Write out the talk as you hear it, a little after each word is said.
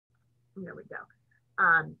There we go.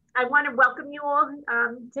 I want to welcome you all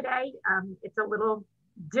today. It's a little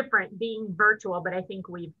different being virtual, but I think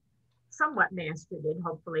we've somewhat mastered it,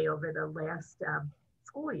 hopefully, over the last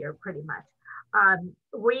school year, pretty much.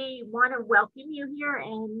 We want to welcome you here,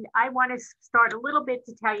 and I want to start a little bit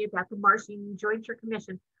to tell you about the Marsh Union Jointure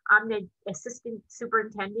Commission. I'm the Assistant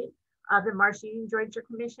Superintendent of the Marsh Union Jointure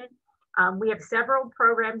Commission. We have several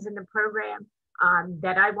programs in the program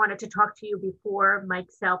that I wanted to talk to you before Mike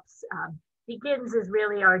Selbst begins is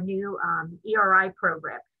really our new ERI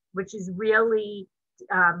program, which is really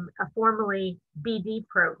a formally BD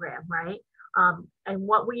program, right? And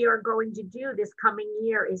what we are going to do this coming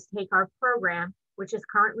year is take our program, which is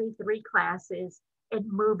currently 3 classes, and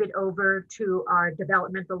move it over to our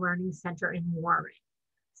Developmental Learning Center in Warren.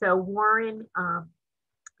 So Warren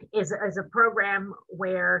is a program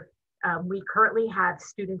where we currently have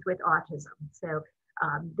students with autism. So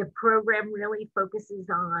the program really focuses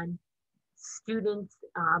on students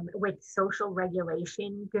with social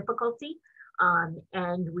regulation difficulty.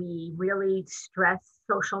 And we really stress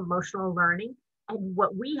social emotional learning. And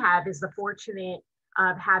what we have is the fortunate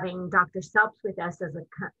of having Dr. Selbst with us as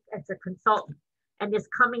a consultant. And this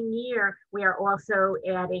coming year, we are also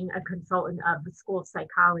adding a consultant of the school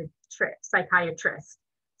psychiatrist.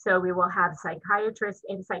 So we will have psychiatrists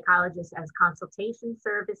and psychologists as consultation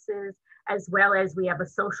services, as well as we have a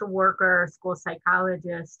social worker, school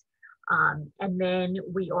psychologist. And then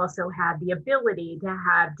we also have the ability to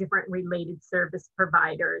have different related service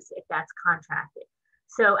providers if that's contracted.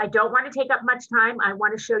 So I don't want to take up much time. I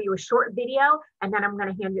want to show you a short video, and then I'm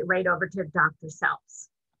going to hand it right over to Dr. Selbst.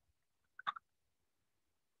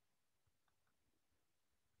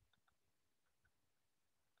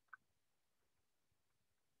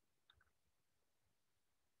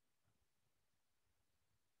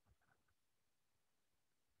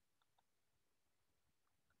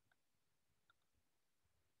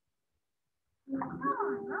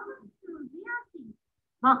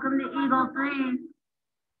 Welcome to Eagle 3.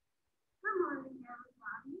 Good morning,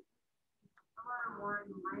 everybody. Hello,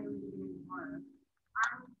 Warren. My name is Warren.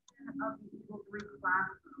 I'm a student of the Eagle 3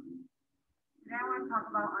 classroom. Today I want to talk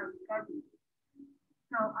about our schedule.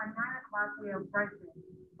 So on 9 o'clock we have breakfast,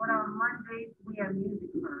 but on Mondays we have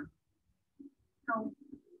music first. So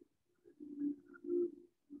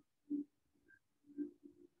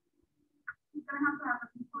you're gonna have to have a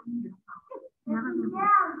people in your house.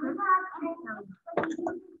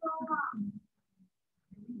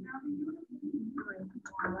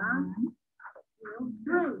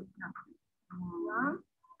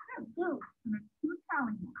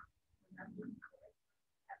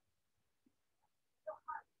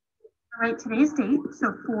 All right, today's date,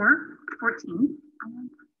 so 4/14.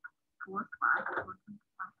 4/5.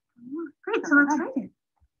 Great, so let's write it.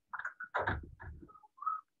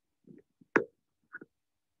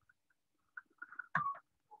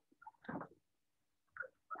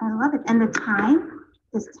 I love it. And the time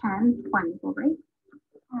is 10:20, right?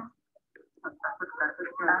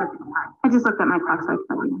 I just looked at my clock, so I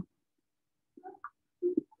tell you.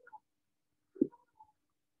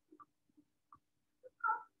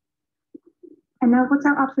 And now what's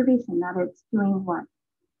our observation? That it's doing what?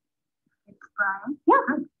 It's Brian.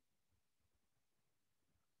 Yeah.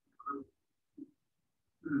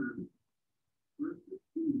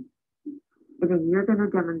 And then you're going to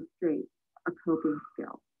demonstrate a coping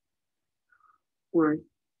skill or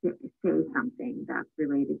say something that's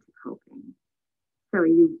related to coping. So are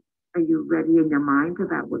you ready in your mind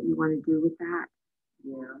about what you want to do with that?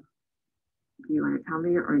 Yeah. Do you want to tell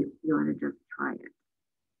me, or you want to just try it?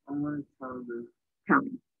 I want to tell you. Tell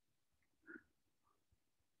me.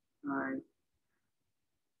 Hi.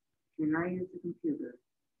 Can I use the computer?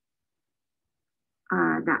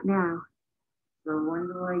 Not now. So when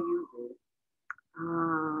do I use it?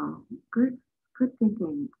 Good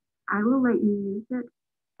thinking. I will let you use it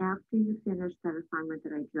after you finish that assignment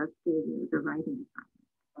that I just gave you, the writing assignment.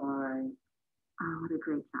 All right. Oh, what a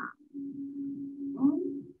great job.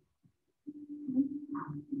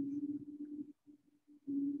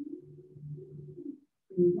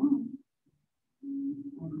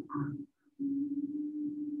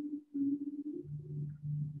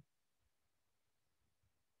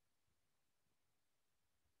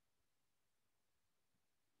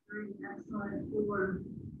 Excellent for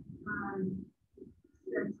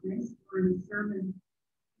steps for 7.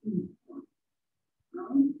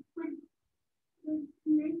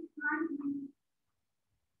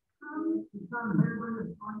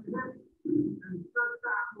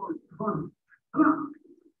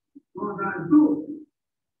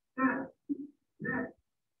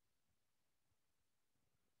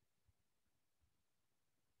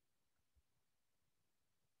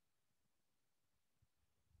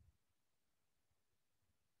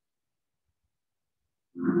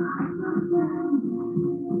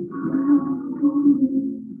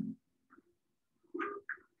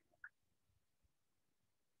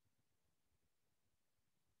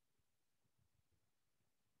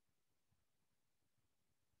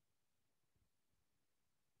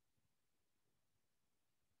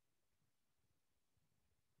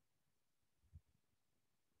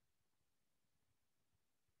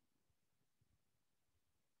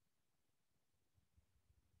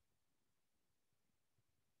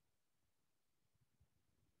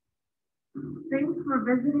 Thanks for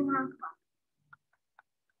visiting our class.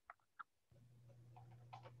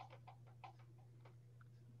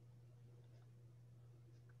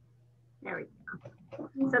 There we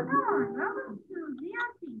go. So,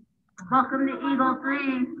 Welcome to Eagle 3.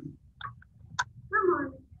 Come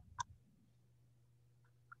on.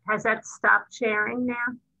 has that stopped sharing now?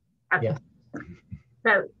 Okay. Yeah.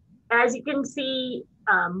 So as you can see,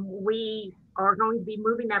 we are going to be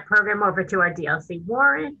moving that program over to our DLC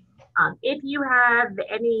warrant. If you have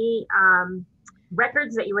any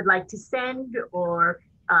records that you would like to send or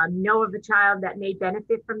know of a child that may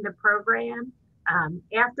benefit from the program,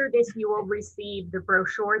 after this, you will receive the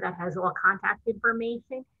brochure that has all contact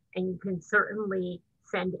information, and you can certainly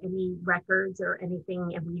send any records or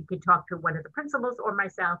anything, and you could talk to one of the principals or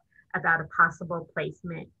myself about a possible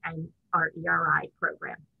placement and our ERI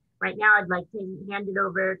program. Right now, I'd like to hand it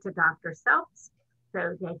over to Dr. Selbst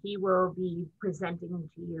so that he will be presenting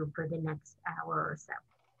to you for the next hour or so.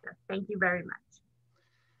 So thank you very much.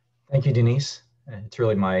 Thank you, Denise. It's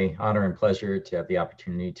really my honor and pleasure to have the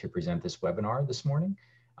opportunity to present this webinar this morning.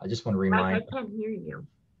 I just want to remind— Mike, I can't hear you.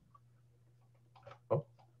 Oh,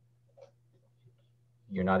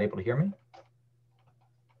 you're not able to hear me?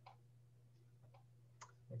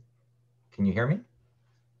 Can you hear me?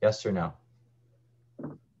 Yes or no?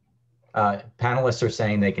 Panelists are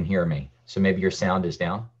saying they can hear me, so maybe your sound is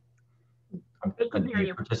down. They can hear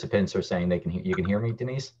you. Participants are saying they can hear. You can hear me,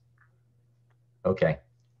 Denise? Okay.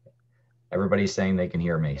 Everybody's saying they can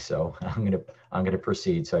hear me, so I'm gonna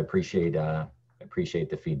proceed. So I appreciate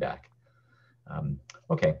the feedback.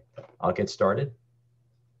 Okay, I'll get started,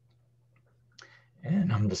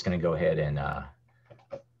 and I'm just gonna go ahead and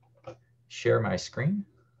share my screen.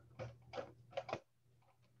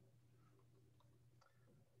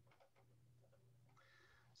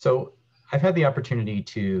 So I've had the opportunity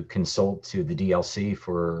to consult to the DLC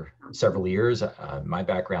for several years. My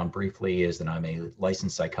background briefly is that I'm a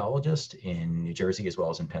licensed psychologist in New Jersey as well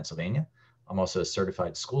as in Pennsylvania. I'm also a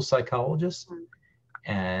certified school psychologist,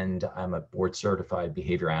 and I'm a board certified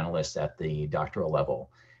behavior analyst at the doctoral level.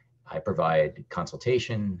 I provide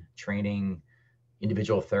consultation, training,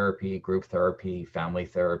 individual therapy, group therapy, family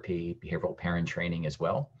therapy, behavioral parent training as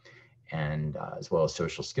well, and as well as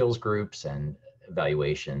social skills groups and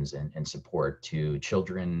evaluations and support to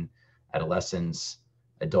children, adolescents,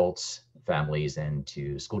 adults, families, and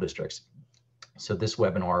to school districts. So this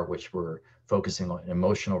webinar, which we're focusing on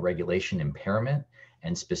emotional regulation impairment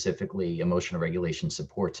and specifically emotional regulation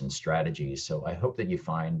supports and strategies. So I hope that you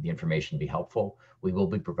find the information to be helpful. We will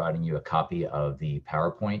be providing you a copy of the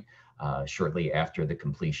PowerPoint shortly after the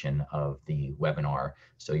completion of the webinar.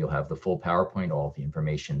 So you'll have the full PowerPoint, all the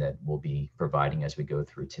information that we'll be providing as we go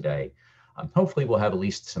through today. Hopefully we'll have at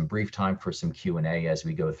least some brief time for some Q&A as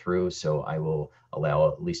we go through. So I will allow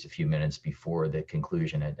at least a few minutes before the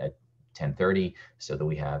conclusion at 10:30 so that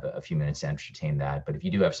we have a few minutes to entertain that. But if you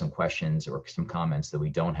do have some questions or some comments that we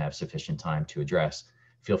don't have sufficient time to address,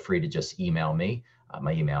 feel free to just email me.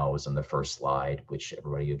 My email was on the first slide, which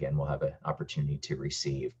everybody again will have an opportunity to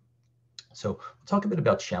receive. So we'll talk a bit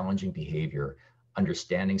about challenging behavior,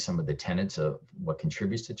 understanding some of the tenets of what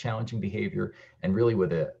contributes to challenging behavior, and really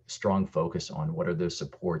with a strong focus on what are those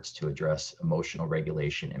supports to address emotional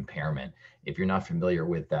regulation impairment. If you're not familiar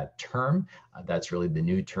with that term, that's really the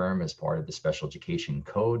new term as part of the special education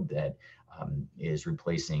code that is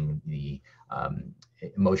replacing the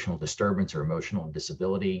emotional disturbance or emotional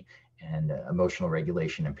disability and emotional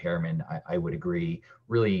regulation impairment. I would agree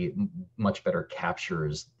really much better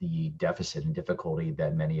captures the deficit and difficulty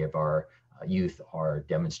that many of our youth are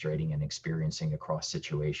demonstrating and experiencing across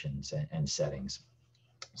situations and settings.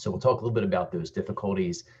 So we'll talk a little bit about those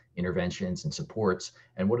difficulties, interventions, and supports,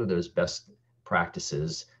 and what are those best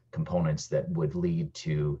practices, components that would lead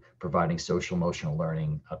to providing social emotional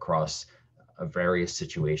learning across various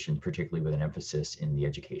situations, particularly with an emphasis in the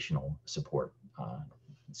educational support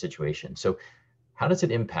situation. So how does it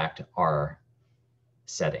impact our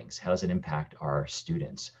settings? How does it impact our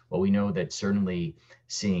students? Well, we know that certainly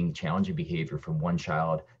seeing challenging behavior from one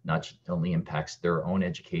child not only impacts their own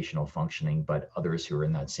educational functioning, but others who are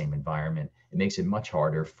in that same environment. It makes it much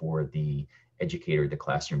harder for the educator, the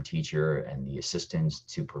classroom teacher, and the assistants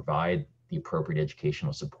to provide the appropriate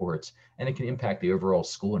educational supports. And it can impact the overall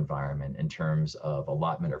school environment in terms of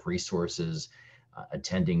allotment of resources,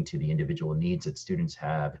 attending to the individual needs that students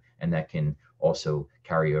have, and that can also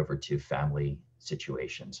carry over to family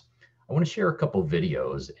situations. I want to share a couple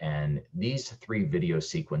videos, and these 3 video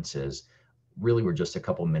sequences really were just a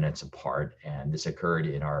couple minutes apart, and this occurred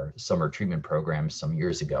in our summer treatment program some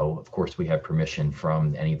years ago. Of course, we have permission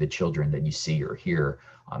from any of the children that you see or hear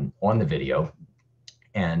on the video.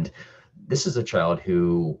 And this is a child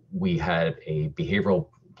who we had a behavioral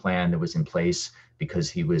plan that was in place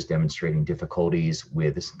because he was demonstrating difficulties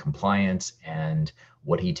with compliance, and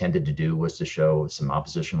what he tended to do was to show some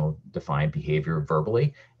oppositional defiant behavior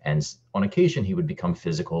verbally. And on occasion, he would become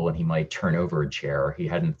physical and he might turn over a chair. He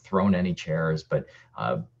hadn't thrown any chairs, but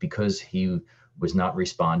because he was not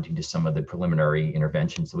responding to some of the preliminary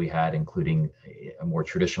interventions that we had, including a more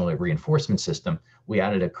traditional reinforcement system, we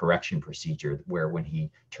added a correction procedure where when he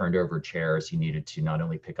turned over chairs, he needed to not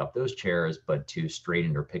only pick up those chairs, but to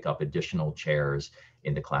straighten or pick up additional chairs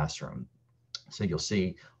in the classroom. So you'll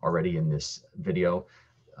see already in this video,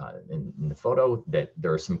 in the photo, that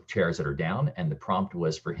there are some chairs that are down, and the prompt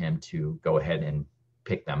was for him to go ahead and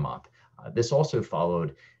pick them up. This also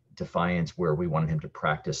followed defiance, where we wanted him to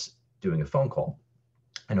practice doing a phone call.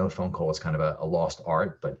 I know a phone call is kind of a lost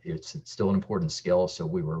art, but it's still an important skill. So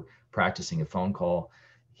we were practicing a phone call.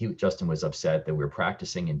 Justin was upset that we were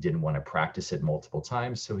practicing and didn't want to practice it multiple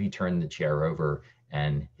times. So he turned the chair over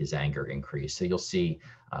and his anger increased. So you'll see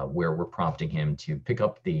where we're prompting him to pick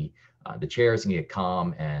up the chairs and get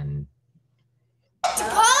calm and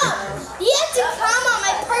Calm! You have to calm on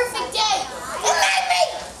my perfect day. It made me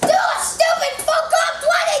do a stupid fuck up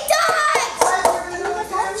 20 times!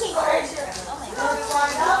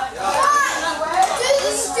 Why? Do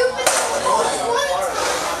the stupid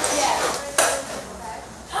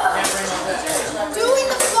doing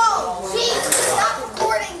the phone. Jeez, stop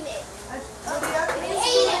recording me. I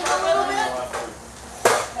hate it.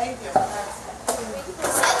 Thank you.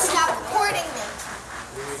 Said stop recording me.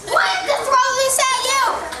 Why did I throw this at you?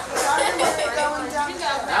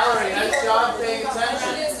 Mallory, nice job paying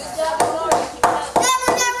attention. Never.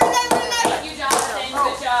 You, Jonathan.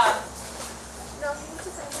 Good job.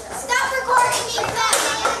 Stop recording me,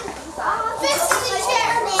 Batman. Fix the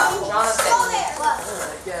chair, man. Go there.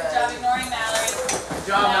 Good job ignoring Mallory. Good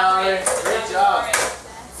job, Mallory. Great job.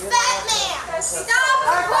 Batman, stop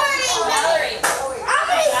recording me. Mallory. How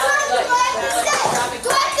many times do I have to say? Do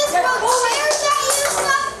I have to throw chairs at you?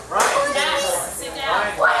 Stop recording me. Sit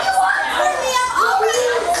down. What do you want from me? I'm already.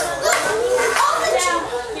 Look, all the chairs.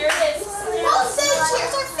 Here it is. Most of the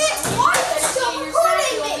chairs are fixed. Why are you still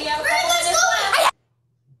recording me? Where is this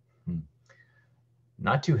going?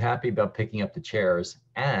 not too happy about picking up the chairs,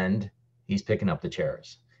 and he's picking up the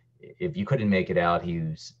chairs. If you couldn't make it out,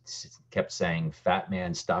 he kept saying, "Fat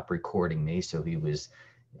man, stop recording me." So he was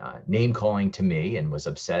name calling to me and was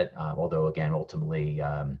upset. Although again, ultimately,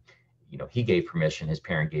 he gave permission, his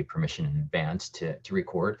parent gave permission in advance to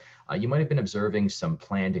record. You might have been observing some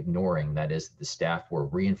planned ignoring. That is, the staff were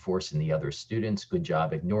reinforcing the other students. Good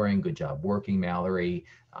job ignoring, good job working, Mallory.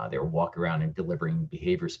 They were walking around and delivering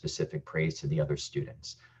behavior specific praise to the other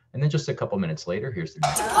students. And then just a couple minutes later, here's the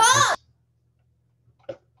next.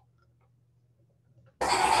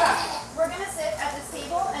 We're gonna sit at this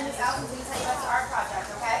table and Miss Alvin's gonna tell you about the art project,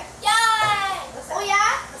 okay? Yay! Listen. Oh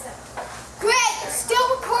yeah? Listen. Great, you're still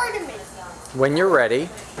recording me. When you're ready,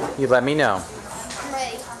 you let me know. I'm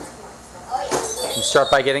ready. Oh yeah. You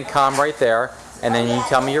start by getting calm right there, and then you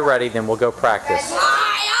tell me you're ready, then we'll go practice. All right.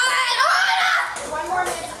 1 more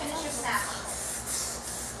minute to finish your snack.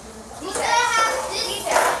 He's gonna have this.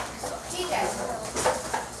 TJ.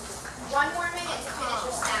 1 more minute to finish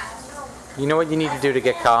your snack. You know what you need to do to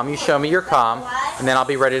get calm. You show me you're calm, and then I'll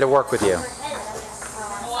be ready to work with you. You have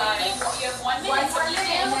 1 minute. 1 more minute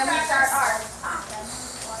and then we start art.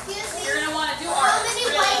 Excuse me. You're going to want to do How art. many It's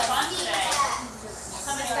really whites fun do you today. have?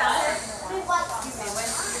 How many what? How many whites? Okay, when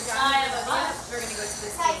you're done, I have a bunch. we're gonna go to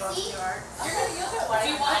this Can I table see? to do art. Do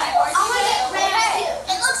you want I want to get red.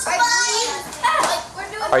 It looks fun. Like we're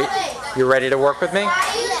doing Are you, today. you ready to work with me?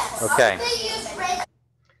 Yes. Okay. I'm gonna use red.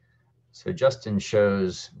 So Justin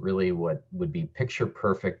shows really what would be picture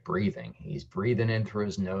perfect breathing. He's breathing in through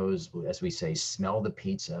his nose, as we say, smell the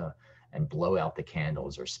pizza and blow out the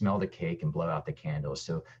candles, or smell the cake and blow out the candles.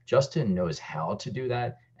 So Justin knows how to do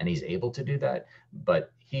that, and he's able to do that.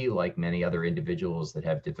 But he, like many other individuals that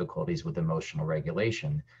have difficulties with emotional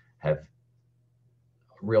regulation, have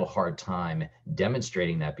real hard time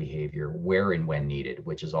demonstrating that behavior where and when needed,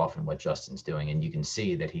 which is often what Justin's doing. And you can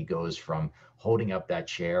see that he goes from holding up that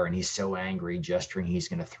chair and he's so angry, gesturing he's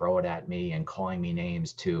going to throw it at me and calling me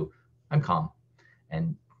names, to I'm calm,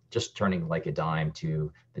 and just turning like a dime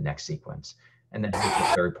to the next sequence. And then here's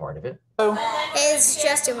the third part of it. Hey, this is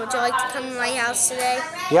Justin. Would you like to come to my house today?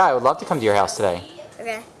 Yeah, I would love to come to your house today.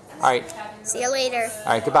 Okay. All right. See you later.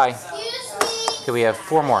 All right, goodbye. Okay, we have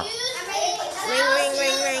 4 more. Ring, ring,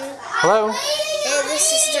 ring, ring. Hello? Hey,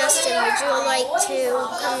 this is Justin. Would you like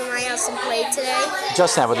to come to my house and play today?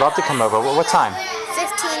 Justin, I would love to come over. What time?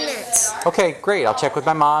 15 minutes. Okay, great. I'll check with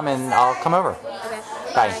my mom and I'll come over.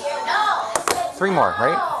 Okay. Bye. 3 more,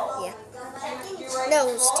 right? Yeah. No,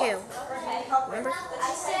 it was 2. Remember?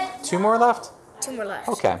 2 more left? 2 more left.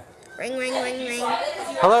 Okay. Ring, ring, ring, ring.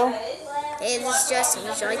 Hello? Hey, this is Justin.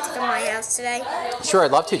 Would you like to come to my house today? Sure,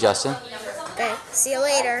 I'd love to, Justin. Okay. See you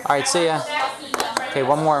later. All right, see ya. Okay,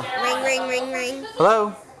 1 more. Ring, ring, ring, ring.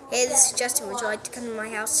 Hello? Hey, this is Justin. Would you like to come to my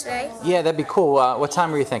house today? Yeah, that'd be cool. What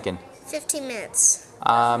time were you thinking? 15 minutes.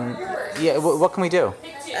 Yeah, what can we do?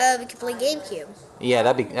 We could play GameCube. Yeah,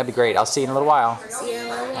 that'd be great. I'll see you in a little while. See you in a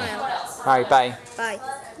little while. All right, bye. Bye.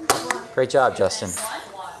 Great job, Justin.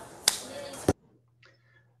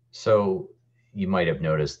 So you might have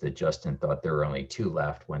noticed that Justin thought there were only 2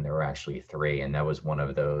 left when there were actually 3. And that was one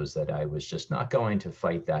of those that I was just not going to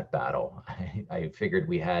fight that battle. I figured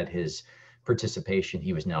we had his participation.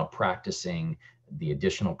 He was now practicing the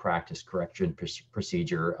additional practice correction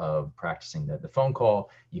procedure of practicing the phone call.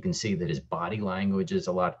 You can see that his body language is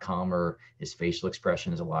a lot calmer. His facial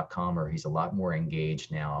expression is a lot calmer. He's a lot more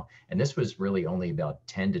engaged now. And this was really only about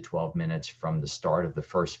 10 to 12 minutes from the start of the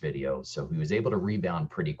first video. So he was able to rebound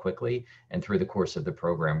pretty quickly. And through the course of the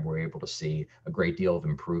program, we're able to see a great deal of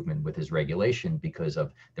improvement with his regulation because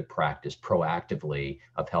of the practice proactively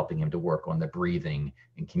of helping him to work on the breathing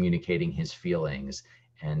and communicating his feelings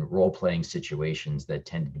and role-playing situations that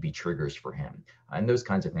tended to be triggers for him. And those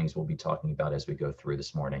kinds of things we'll be talking about as we go through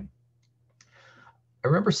this morning. I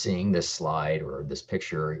remember seeing this slide or this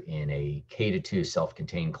picture in a K-2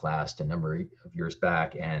 self-contained class a number of years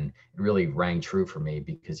back, and it really rang true for me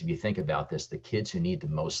because if you think about this, the kids who need the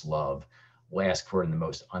most love will ask for it in the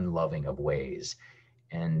most unloving of ways.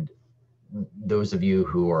 And those of you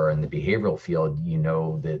who are in the behavioral field, you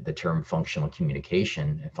know the term functional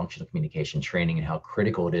communication and functional communication training and how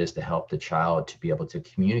critical it is to help the child to be able to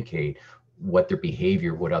communicate what their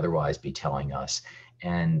behavior would otherwise be telling us.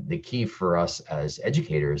 And the key for us as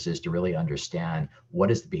educators is to really understand what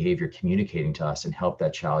is the behavior communicating to us and help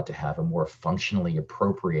that child to have a more functionally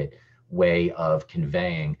appropriate way of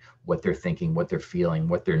conveying what they're thinking, what they're feeling,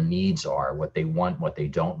 what their needs are, what they want, what they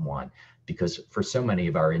don't want. Because for so many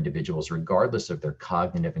of our individuals, regardless of their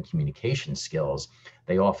cognitive and communication skills,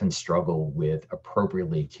 they often struggle with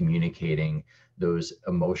appropriately communicating those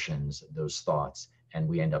emotions, those thoughts, and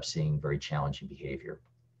we end up seeing very challenging behavior.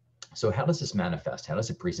 So how does this manifest? How does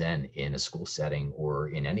it present in a school setting or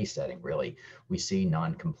in any setting, really? We see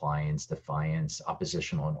non-compliance, defiance,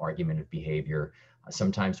 oppositional and argumentative behavior.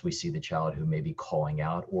 Sometimes we see the child who may be calling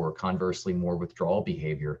out, or conversely, more withdrawal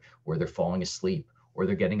behavior where they're falling asleep, or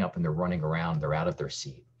they're getting up and they're running around, they're out of their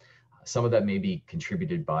seat. Some of that may be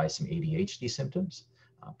contributed by some ADHD symptoms,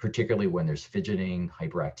 particularly when there's fidgeting,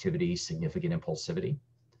 hyperactivity, significant impulsivity.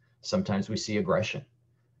 Sometimes we see aggression,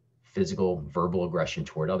 physical, verbal aggression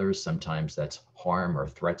toward others. Sometimes that's harm or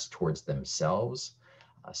threats towards themselves.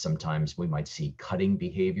 Sometimes we might see cutting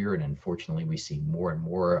behavior, and unfortunately we see more and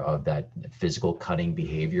more of that physical cutting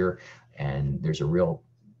behavior, and there's a real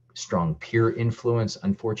strong peer influence,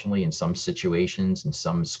 unfortunately, in some situations, in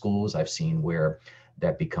some schools I've seen where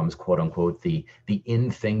that becomes quote unquote the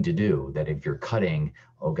in thing to do, that if you're cutting,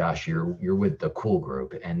 oh gosh, you're with the cool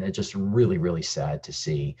group. And it's just really, really sad to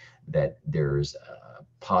see that there's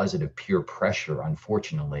positive peer pressure,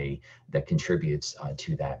 unfortunately, that contributes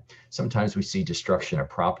to that. Sometimes we see destruction of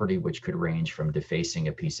property, which could range from defacing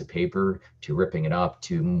a piece of paper to ripping it up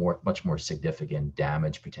to much more significant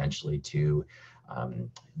damage potentially to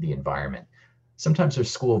the environment. Sometimes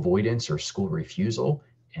there's school avoidance or school refusal,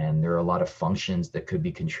 and there are a lot of functions that could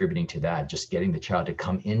be contributing to that. Just getting the child to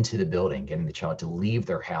come into the building, getting the child to leave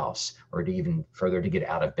their house, or to even further to get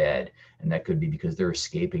out of bed. And that could be because they're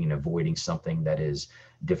escaping and avoiding something that is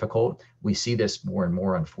difficult. We see this more and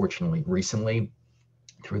more, unfortunately, recently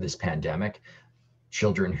through this pandemic.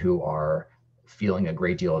 Children who are feeling a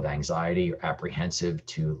great deal of anxiety or apprehensive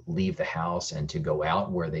to leave the house and to go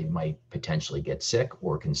out where they might potentially get sick,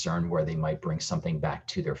 or concerned where they might bring something back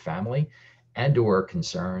to their family, and or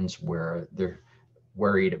concerns where they're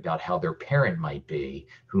worried about how their parent might be,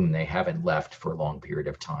 whom they haven't left for a long period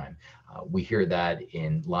of time. We hear that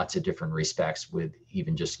in lots of different respects with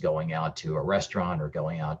even just going out to a restaurant or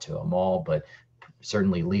going out to a mall, but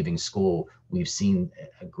certainly leaving school, we've seen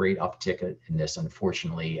a great uptick in this,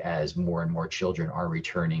 unfortunately, as more and more children are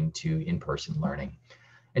returning to in-person learning.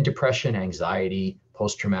 And depression, anxiety,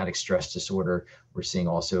 post-traumatic stress disorder, we're seeing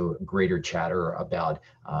also greater chatter about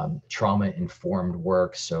trauma-informed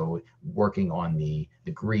work. So working on the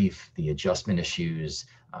grief, the adjustment issues,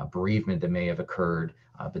 bereavement that may have occurred,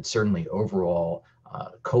 but certainly overall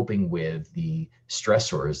coping with the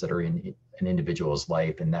stressors that are in an individual's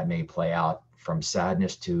life, and that may play out from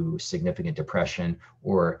sadness to significant depression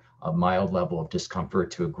or a mild level of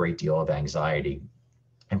discomfort to a great deal of anxiety.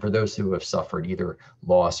 And for those who have suffered either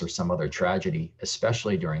loss or some other tragedy,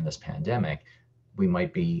 especially during this pandemic, we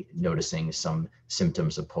might be noticing some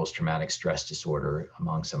symptoms of post-traumatic stress disorder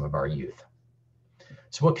among some of our youth.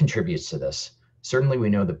 So what contributes to this? Certainly we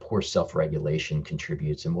know that poor self-regulation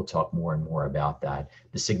contributes, and we'll talk more and more about that.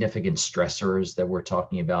 The significant stressors that we're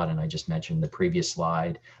talking about, and I just mentioned in the previous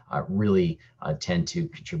slide, really tend to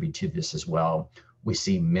contribute to this as well. We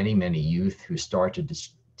see many, many youth who start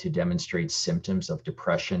to demonstrate symptoms of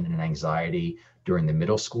depression and anxiety during the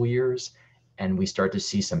middle school years, and we start to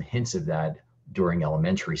see some hints of that during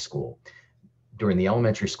elementary school. During the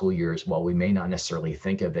elementary school years, while we may not necessarily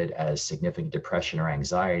think of it as significant depression or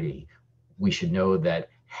anxiety, we should know that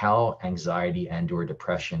how anxiety and/or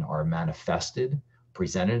depression are manifested,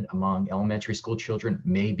 presented among elementary school children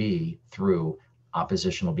may be through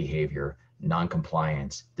oppositional behavior,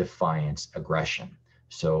 noncompliance, defiance, aggression.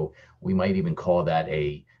 So we might even call that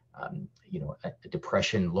a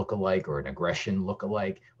depression lookalike or an aggression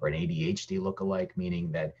lookalike or an ADHD lookalike,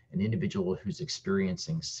 meaning that an individual who's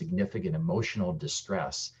experiencing significant emotional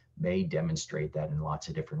distress may demonstrate that in lots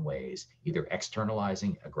of different ways, either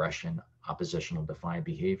externalizing aggression, oppositional defiant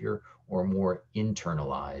behavior, or more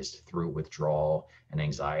internalized through withdrawal and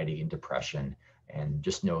anxiety and depression. And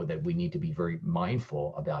just know that we need to be very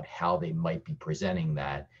mindful about how they might be presenting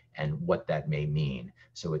that and what that may mean.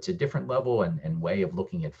 So it's a different level and way of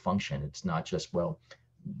looking at function. It's not just, well,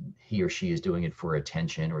 he or she is doing it for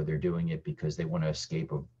attention, or they're doing it because they want to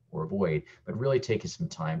escape or avoid, but really taking some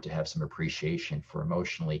time to have some appreciation for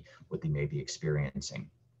emotionally what they may be experiencing.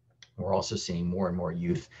 We're also seeing more and more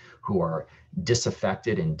youth who are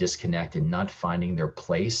disaffected and disconnected, not finding their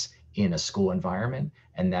place in a school environment,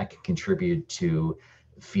 and that can contribute to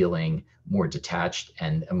feeling more detached,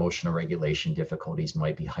 and emotional regulation difficulties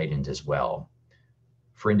might be heightened as well.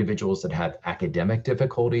 For individuals that have academic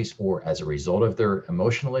difficulties, or as a result of their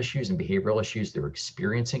emotional issues and behavioral issues, they're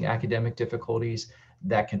experiencing academic difficulties,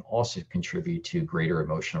 that can also contribute to greater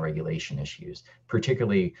emotional regulation issues,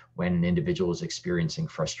 particularly when an individual is experiencing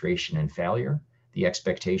frustration and failure. The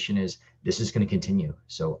expectation is this is going to continue,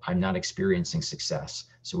 so I'm not experiencing success.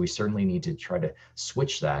 So we certainly need to try to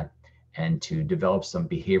switch that and to develop some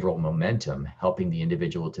behavioral momentum, helping the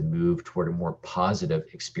individual to move toward a more positive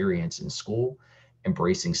experience in school,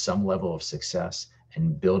 embracing some level of success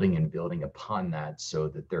and building upon that so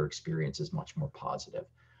that their experience is much more positive.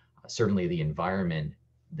 Certainly the environment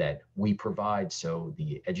that we provide, so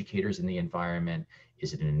the educators in the environment,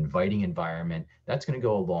 is it an inviting environment? That's going to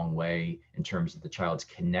go a long way in terms of the child's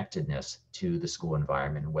connectedness to the school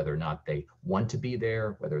environment, whether or not they want to be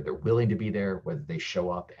there, whether they're willing to be there, whether they show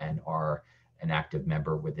up and are an active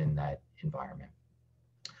member within that environment.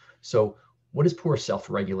 So what does poor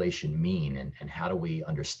self-regulation mean, and how do we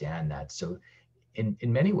understand that? So in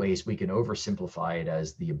many ways, we can oversimplify it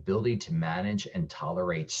as the ability to manage and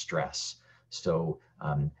tolerate stress. So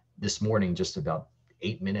this morning, just about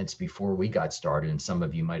 8 minutes before we got started, and some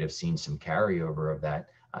of you might have seen some carryover of that,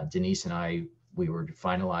 Denise and I, we were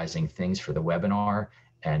finalizing things for the webinar,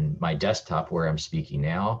 and my desktop where I'm speaking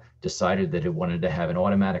now decided that it wanted to have an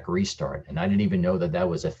automatic restart. And I didn't even know that that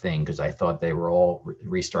was a thing, because I thought they were all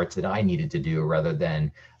restarts that I needed to do rather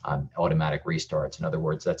than automatic restarts. In other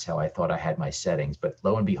words, that's how I thought I had my settings. But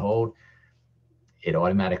lo and behold, it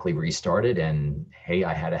automatically restarted, and hey,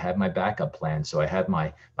 I had to have my backup plan. So I had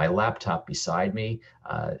my laptop beside me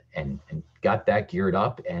and got that geared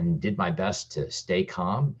up and did my best to stay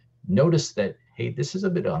calm. Noticed that, hey, this is a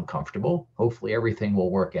bit uncomfortable. Hopefully everything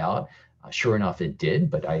will work out. Sure enough, it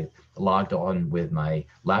did, but I logged on with my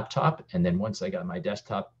laptop. And then once I got my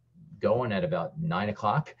desktop going at about 9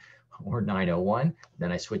 o'clock or 9:01,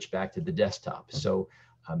 then I switched back to the desktop. So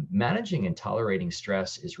managing and tolerating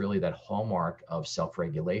stress is really that hallmark of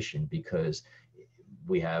self-regulation, because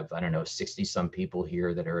we have, I don't know, 60 some people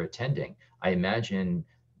here that are attending. I imagine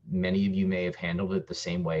many of you may have handled it the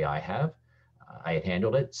same way I have. I had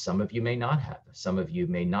handled it. Some of you may not have. Some of you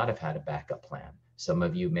may not have had a backup plan. Some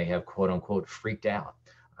of you may have, quote unquote, freaked out.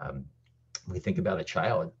 we think about a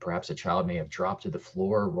child, perhaps a child may have dropped to the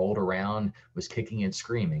floor, rolled around, was kicking and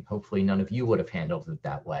screaming. Hopefully none of you would have handled it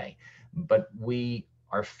that way. But we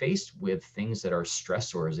are faced with things that are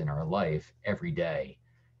stressors in our life every day.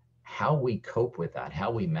 How we cope with that,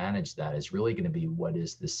 how we manage that is really going to be what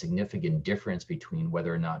is the significant difference between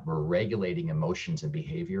whether or not we're regulating emotions and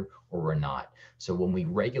behavior or we're not. So when we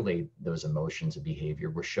regulate those emotions and behavior,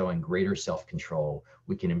 we're showing greater self-control.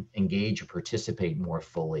 We can engage and participate more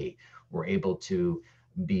fully. We're able to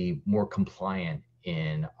be more compliant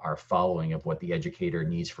in our following of what the educator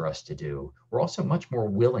needs for us to do. We're also much more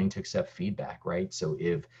willing to accept feedback, right? So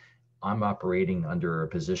if I'm operating under a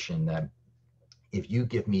position that if you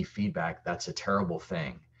give me feedback, that's a terrible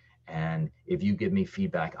thing. And if you give me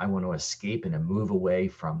feedback, I want to escape and move away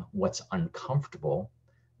from what's uncomfortable,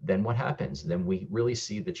 then what happens? Then we really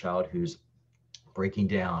see the child who's breaking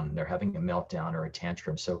down, they're having a meltdown or a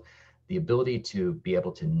tantrum. So the ability to be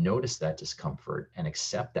able to notice that discomfort and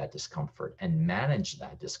accept that discomfort and manage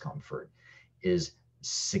that discomfort is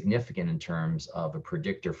significant in terms of a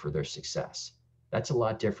predictor for their success. That's a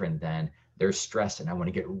lot different than there's stress and I want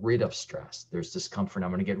to get rid of stress. There's discomfort, I'm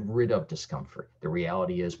going to get rid of discomfort. The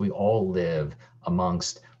reality is we all live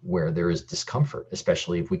amongst where there is discomfort,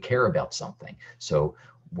 especially if we care about something. So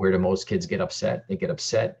where do most kids get upset? They get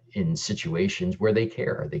upset in situations where they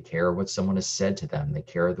care. They care what someone has said to them. They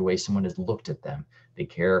care the way someone has looked at them. They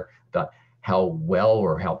care about how well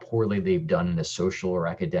or how poorly they've done in a social or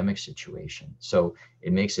academic situation. So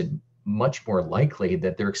it makes it much more likely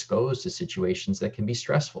that they're exposed to situations that can be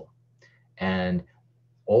stressful. And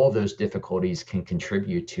all of those difficulties can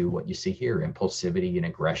contribute to what you see here, impulsivity and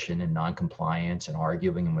aggression and noncompliance and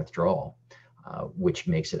arguing and withdrawal, which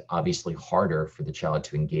makes it obviously harder for the child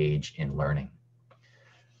to engage in learning.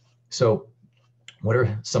 So what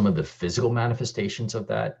are some of the physical manifestations of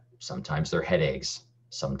that? Sometimes they're headaches.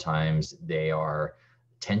 Sometimes they are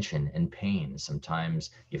tension and pain. Sometimes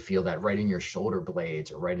you feel that right in your shoulder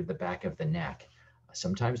blades or right at the back of the neck.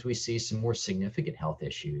 Sometimes we see some more significant health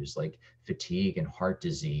issues like fatigue and heart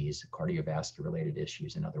disease, cardiovascular related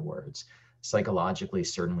issues, in other words. Psychologically,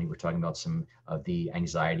 certainly we're talking about some of the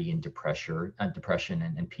anxiety and depression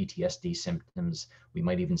and PTSD symptoms. We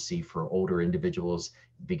might even see for older individuals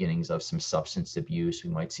beginnings of some substance abuse.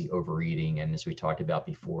 We might see overeating. And as we talked about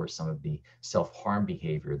before, some of the self-harm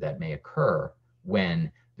behavior that may occur when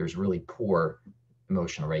there's really poor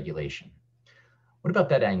emotional regulation. What about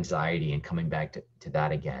that anxiety and coming back to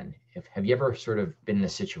that again? Have you ever sort of been in a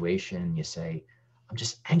situation and you say, I'm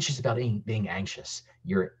just anxious about being anxious.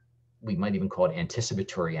 We might even call it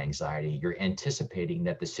anticipatory anxiety. You're anticipating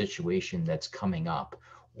that the situation that's coming up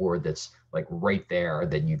or that's like right there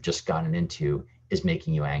that you've just gotten into is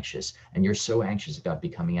making you anxious. And you're so anxious about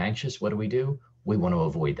becoming anxious. What do? We want to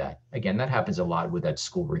avoid that. Again, that happens a lot with that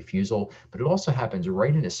school refusal, but it also happens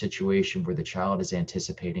right in a situation where the child is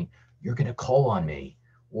anticipating, you're going to call on me,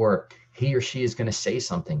 or he or she is going to say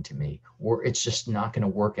something to me, or it's just not going to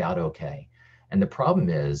work out okay. And the problem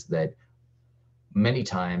is that many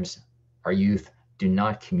times our youth do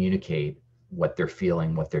not communicate what they're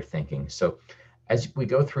feeling, what they're thinking. So as we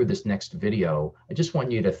go through this next video, I just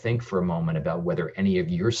want you to think for a moment about whether any of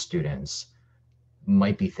your students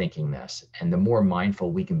might be thinking this. And the more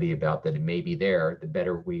mindful we can be about that it may be there, the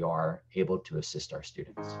better we are able to assist our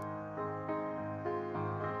students.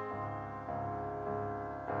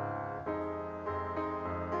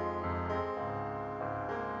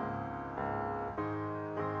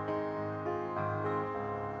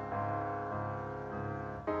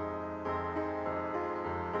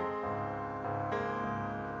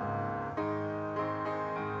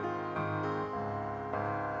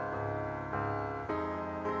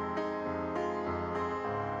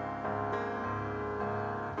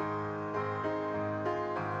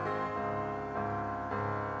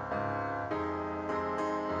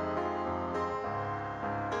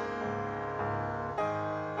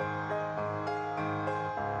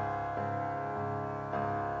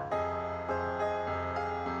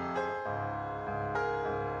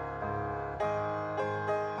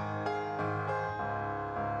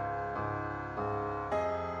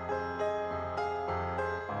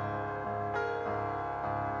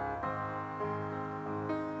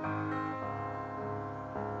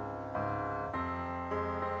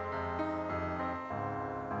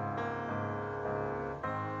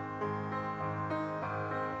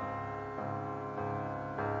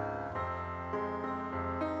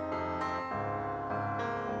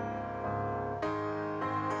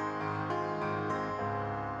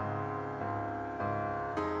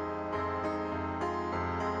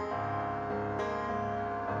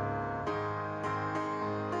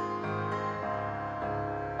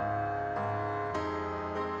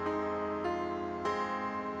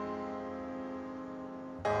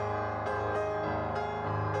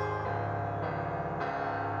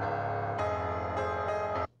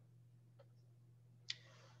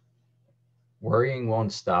 Worrying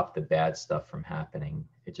won't stop the bad stuff from happening.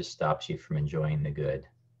 It just stops you from enjoying the good.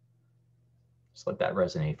 Just let that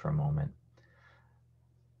resonate for a moment.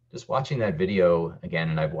 Just watching that video again,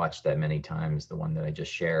 and I've watched that many times, the one that I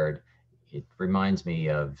just shared, it reminds me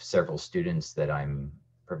of several students that I'm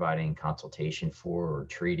providing consultation for or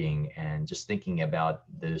treating, and just thinking about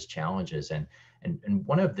those challenges. And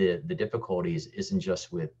one of the difficulties isn't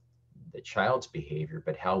just with the child's behavior,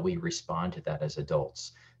 but how we respond to that as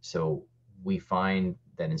adults. So we find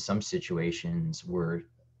that in some situations we're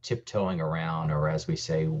tiptoeing around, or as we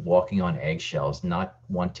say, walking on eggshells, not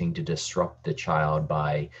wanting to disrupt the child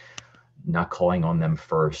by not calling on them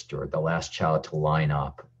first, or the last child to line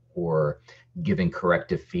up, or giving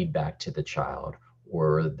corrective feedback to the child,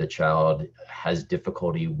 or the child has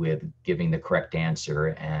difficulty with giving the correct answer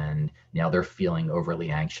and now they're feeling overly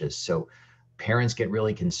anxious. So parents get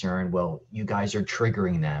really concerned, well, you guys are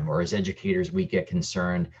triggering them, or as educators, we get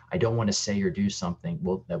concerned, I don't want to say or do something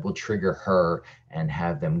that will trigger her and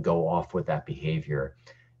have them go off with that behavior.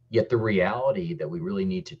 Yet the reality that we really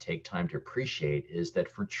need to take time to appreciate is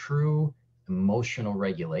that for true emotional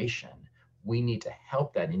regulation, we need to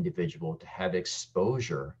help that individual to have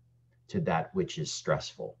exposure to that which is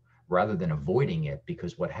stressful rather than avoiding it,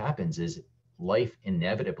 because what happens is life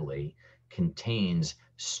inevitably contains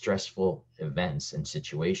stressful events and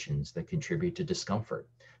situations that contribute to discomfort.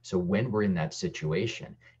 So when we're in that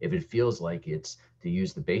situation, if it feels like it's, to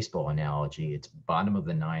use the baseball analogy, it's bottom of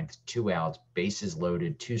the ninth, 2 outs, bases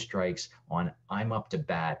loaded, 2 strikes on, I'm up to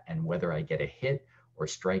bat, and whether I get a hit or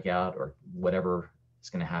strike out or whatever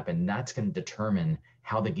is going to happen, that's going to determine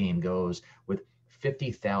how the game goes, with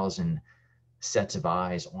 50,000 sets of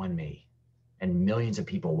eyes on me and millions of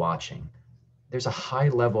people watching. There's a high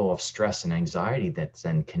level of stress and anxiety that's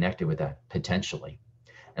then connected with that potentially.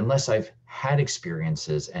 Unless I've had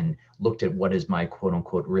experiences and looked at what is my quote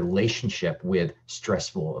unquote relationship with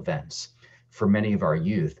stressful events. For many of our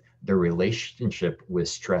youth, their relationship with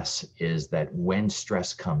stress is that when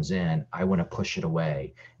stress comes in, I want to push it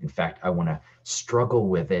away. In fact, I want to struggle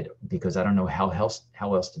with it because I don't know how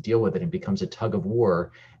else to deal with it. It becomes a tug of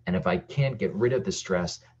war. And if I can't get rid of the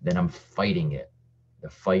stress, then I'm fighting it. The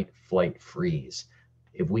fight, flight, freeze.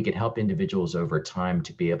 If we could help individuals over time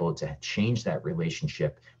to be able to change that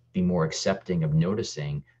relationship, be more accepting of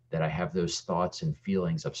noticing that I have those thoughts and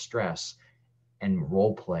feelings of stress, and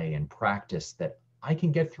role play and practice that I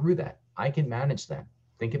can get through that. I can manage that.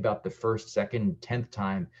 Think about the first, second, 10th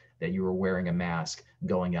time that you were wearing a mask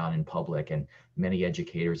going out in public, and many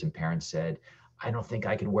educators and parents said, I don't think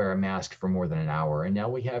I could wear a mask for more than an hour. And now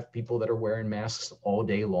we have people that are wearing masks all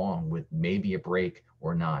day long with maybe a break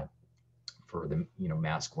or not for the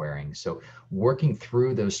mask wearing. So working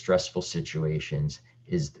through those stressful situations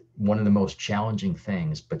is one of the most challenging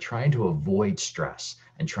things, but trying to avoid stress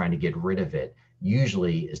and trying to get rid of it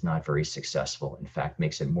usually is not very successful. In fact,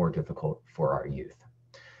 makes it more difficult for our youth.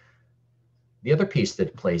 The other piece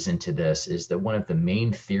that plays into this is that one of the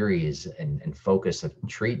main theories and focus of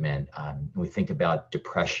treatment, when we think about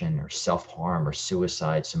depression or self-harm or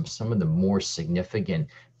suicide, some of the more significant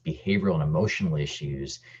behavioral and emotional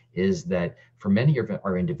issues, is that for many of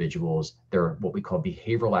our individuals, their what we call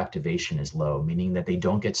behavioral activation is low, meaning that they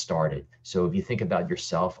don't get started. So if you think about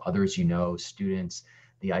yourself, others students,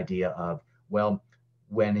 the idea of, well,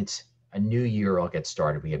 when it's a new year, I'll get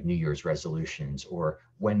started. We have New Year's resolutions, or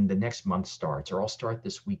when the next month starts, or I'll start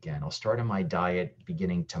this weekend. I'll start on my diet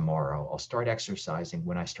beginning tomorrow. I'll start exercising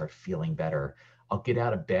when I start feeling better. I'll get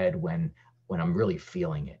out of bed when I'm really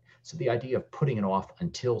feeling it. So the idea of putting it off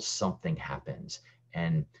until something happens.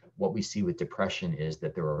 And what we see with depression is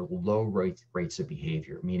that there are low rates of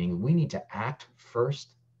behavior, meaning we need to act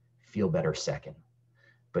first, feel better second.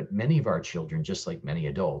 But many of our children, just like many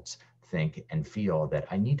adults, think and feel that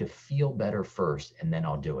I need to feel better first and then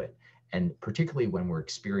I'll do it. And particularly when we're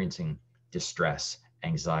experiencing distress,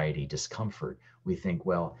 anxiety, discomfort, we think,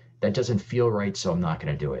 well, that doesn't feel right, so I'm not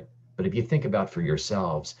going to do it. But if you think about for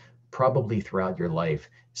yourselves, probably throughout your life,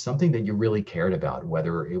 something that you really cared about,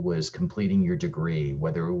 whether it was completing your degree,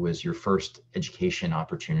 whether it was your first education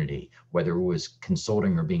opportunity, whether it was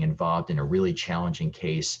consulting or being involved in a really challenging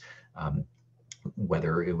case,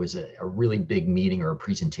 whether it was a really big meeting or a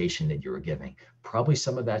presentation that you were giving, probably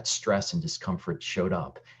some of that stress and discomfort showed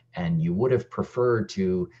up, and you would have preferred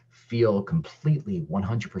to feel completely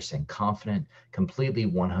 100% confident, completely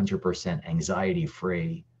 100% anxiety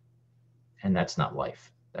free. And that's not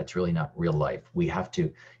life. That's really not real life. We have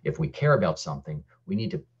to, if we care about something, we need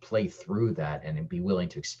to play through that and be willing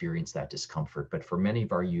to experience that discomfort. But for many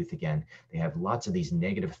of our youth, again, they have lots of these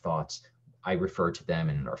negative thoughts. I refer to them,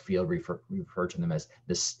 and in our field refer to them as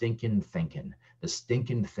the stinking thinking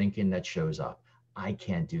that shows up. I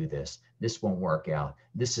can't do this. This won't work out.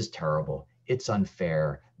 This is terrible. It's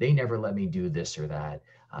unfair. They never let me do this or that.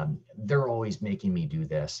 They're always making me do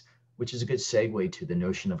this, which is a good segue to the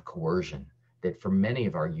notion of coercion, that for many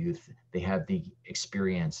of our youth, they have the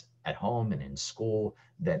experience at home and in school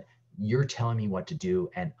that you're telling me what to do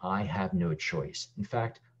and I have no choice. In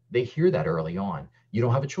fact, they hear that early on. You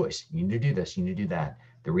don't have a choice. You need to do this. You need to do that.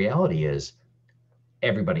 The reality is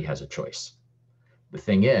everybody has a choice. The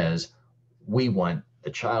thing is, we want the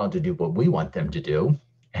child to do what we want them to do,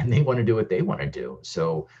 and they want to do what they want to do.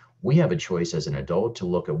 So we have a choice as an adult to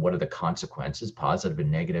look at what are the consequences, positive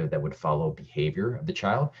and negative, that would follow behavior of the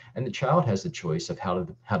child. And the child has the choice of how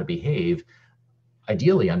to behave,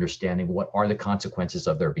 ideally understanding what are the consequences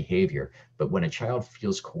of their behavior. But when a child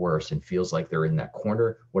feels coerced and feels like they're in that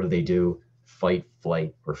corner, what do? Fight,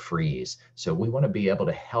 flight, or freeze. So we want to be able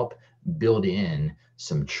to help build in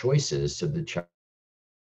some choices so the child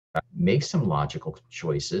make some logical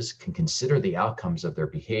choices, can consider the outcomes of their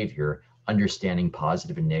behavior, understanding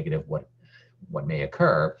positive and negative what may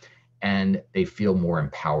occur, and they feel more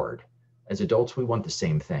empowered. As adults, we want the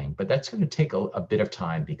same thing, but that's going to take a bit of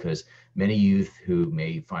time because many youth who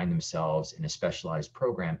may find themselves in a specialized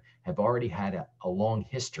program have already had a long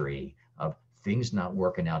history of things not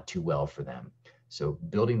working out too well for them. So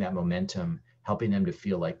building that momentum, helping them to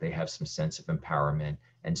feel like they have some sense of empowerment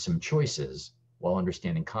and some choices while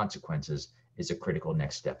understanding consequences is a critical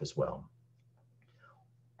next step as well.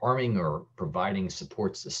 Arming or providing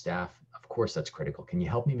supports to staff, of course, that's critical. Can you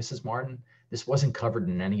help me, Mrs. Martin? This wasn't covered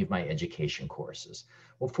in any of my education courses.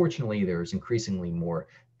 Well, fortunately, there's increasingly more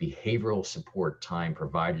behavioral support time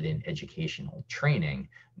provided in educational training,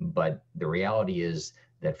 but the reality is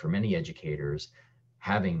that for many educators,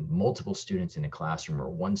 having multiple students in a classroom or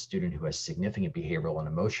one student who has significant behavioral and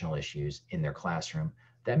emotional issues in their classroom,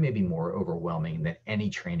 that may be more overwhelming than any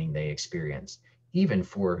training they experience. Even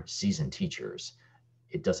for seasoned teachers,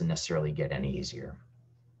 it doesn't necessarily get any easier.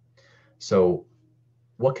 So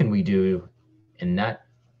what can we do in that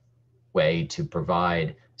way to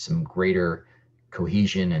provide some greater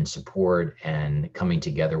cohesion and support and coming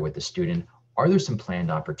together with the student? Are there some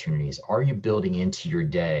planned opportunities? Are you building into your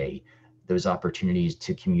day those opportunities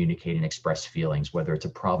to communicate and express feelings, whether it's a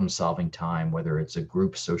problem-solving time, whether it's a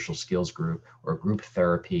group social skills group or group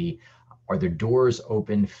therapy? Are the doors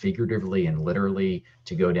open figuratively and literally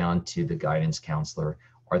to go down to the guidance counselor?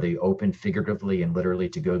 Are they open figuratively and literally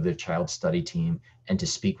to go to the child study team and to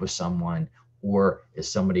speak with someone? Or is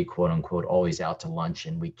somebody, quote unquote, always out to lunch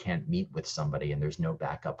and we can't meet with somebody and there's no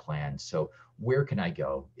backup plan? So where can I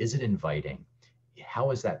go? Is it inviting?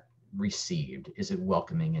 How is that received? Is it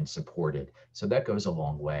welcoming and supported? So that goes a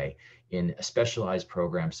long way. In a specialized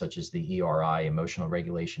program such as the ERI, Emotional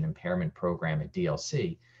Regulation Impairment program at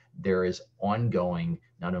DLC, there is ongoing,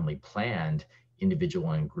 not only planned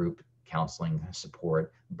individual and group counseling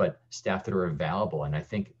support, but staff that are available. And I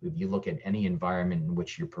think if you look at any environment in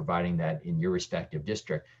which you're providing that in your respective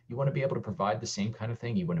district, you want to be able to provide the same kind of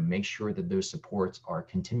thing. You want to make sure that those supports are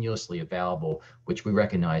continuously available, which we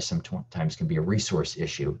recognize sometimes can be a resource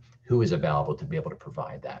issue. Who is available to be able to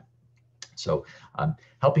provide that? So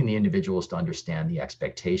helping the individuals to understand the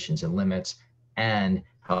expectations and limits and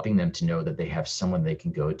helping them to know that they have someone they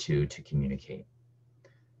can go to communicate.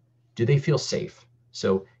 Do they feel safe?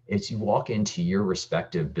 So as you walk into your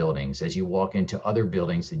respective buildings, as you walk into other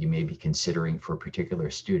buildings that you may be considering for a particular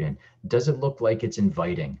student, does it look like it's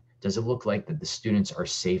inviting? Does it look like that the students are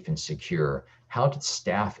safe and secure? How does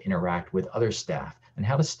staff interact with other staff? And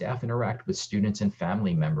how does staff interact with students and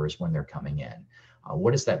family members when they're coming in?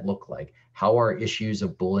 What does that look like? How are issues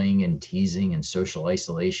of bullying and teasing and social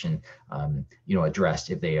isolation addressed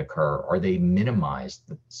if they occur? Are they minimized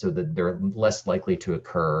so that they're less likely to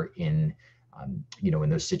occur in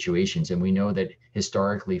those situations? And we know that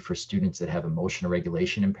historically for students that have emotional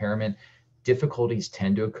regulation impairment, difficulties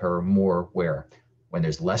tend to occur more when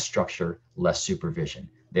there's less structure, less supervision.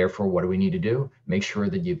 Therefore, what do we need to do? Make sure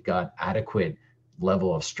that you've got adequate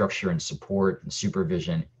level of structure and support and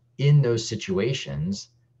supervision in those situations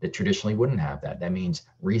that traditionally wouldn't have that. That means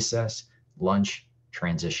recess, lunch,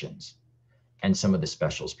 transitions, and some of the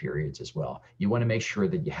specials periods as well. You want to make sure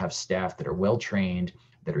that you have staff that are well trained,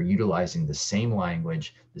 that are utilizing the same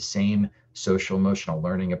language, the same social emotional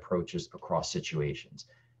learning approaches across situations.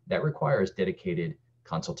 That requires dedicated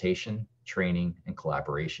consultation, training, and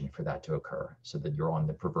collaboration for that to occur so that you're on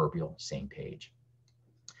the proverbial same page.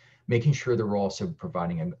 Making sure that we're also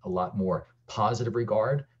providing a lot more positive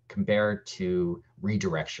regard compared to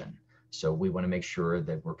redirection. So we want to make sure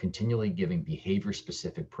that we're continually giving behavior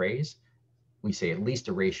specific praise. We say at least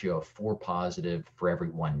a ratio of 4 positive for every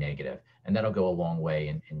 1 negative. And that'll go a long way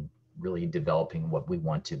in really developing what we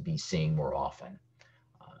want to be seeing more often,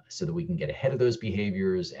 so that we can get ahead of those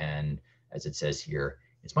behaviors. And as it says here,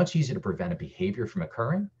 it's much easier to prevent a behavior from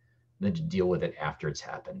occurring than to deal with it after it's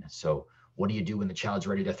happened. So what do you do when the child's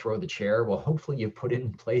ready to throw the chair? Well, hopefully you put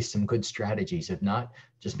in place some good strategies. If not,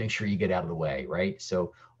 just make sure you get out of the way, right?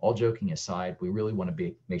 So all joking aside, we really want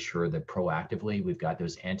to make sure that proactively we've got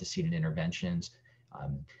those antecedent interventions.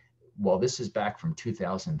 While this is back from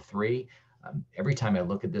 2003, every time I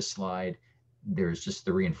look at this slide, there's just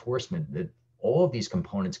the reinforcement that all of these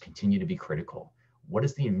components continue to be critical. What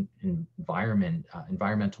is the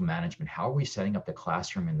environmental management? How are we setting up the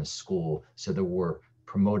classroom and the school so that we're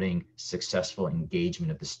promoting successful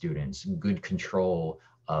engagement of the students, good control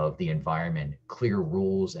of the environment, clear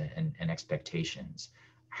rules and expectations?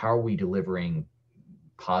 How are we delivering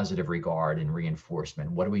positive regard and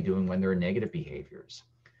reinforcement? What are we doing when there are negative behaviors?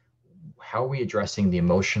 How are we addressing the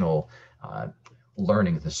emotional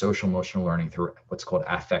learning, the social emotional learning through what's called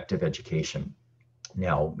affective education?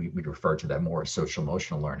 Now, we refer to that more as social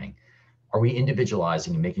emotional learning. Are we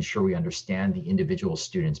individualizing and making sure we understand the individual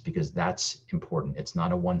students, because that's important. It's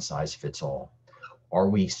not a one size fits all. Are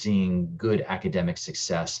we seeing good academic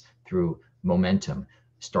success through momentum?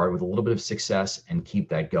 Start with a little bit of success and keep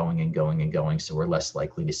that going and going and going, so we're less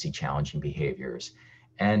likely to see challenging behaviors.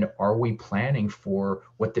 And are we planning for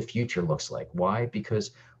what the future looks like? Why?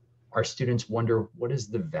 Because our students wonder, what is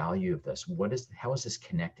the value of this? How is this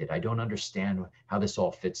connected? I don't understand how this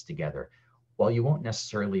all fits together. While you won't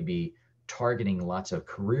necessarily be targeting lots of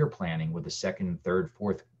career planning with a second, third,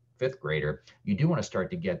 fourth, fifth grader, you do want to start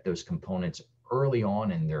to get those components early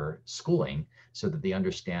on in their schooling so that they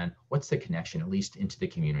understand what's the connection, at least into the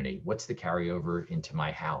community. What's the carryover into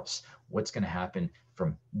my house? What's going to happen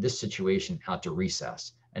from this situation out to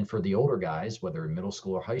recess? And for the older guys, whether in middle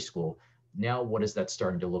school or high school, now what is that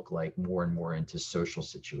starting to look like more and more into social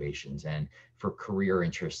situations and for career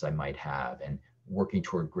interests I might have and working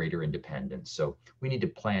toward greater independence? So we need to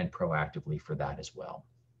plan proactively for that as well.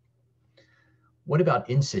 What about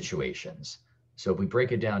in situations? So if we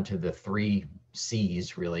break it down to the 3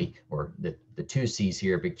 C's really, or the 2 C's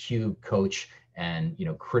here, but cue, coach, and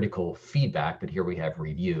critical feedback, but here we have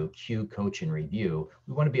review, cue, coach, and review.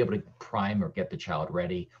 We want to be able to prime or get the child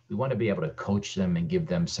ready. We want to be able to coach them and give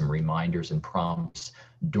them some reminders and prompts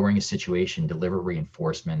during a situation, deliver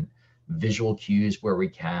reinforcement, visual cues where we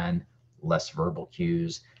can, less verbal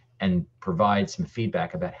cues, and provide some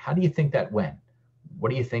feedback about how do you think that went? What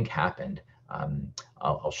do you think happened?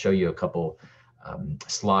 I'll show you a couple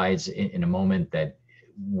slides in a moment that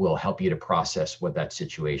will help you to process what that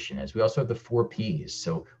situation is. We also have the 4 P's.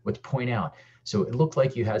 So let's point out. So it looked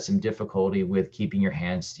like you had some difficulty with keeping your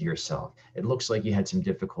hands to yourself. It looks like you had some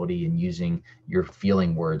difficulty in using your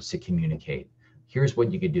feeling words to communicate. Here's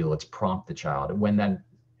what you could do. Let's prompt the child. And when that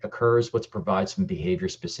occurs, let's provide some behavior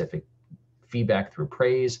specific feedback through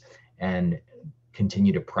praise and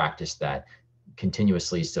continue to practice that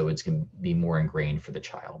continuously so it's going to be more ingrained for the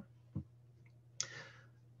child.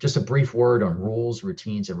 Just a brief word on rules,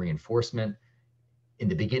 routines, and reinforcement. In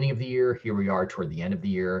the beginning of the year, here we are toward the end of the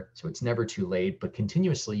year, so it's never too late, but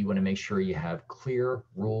continuously you want to make sure you have clear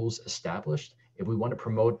rules established. If we want to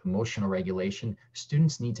promote emotional regulation,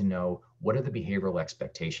 students need to know what are the behavioral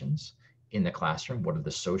expectations in the classroom, what are the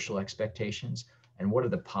social expectations, and what are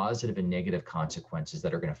the positive and negative consequences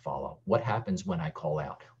that are going to follow. What happens when I call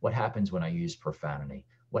out? What happens when I use profanity?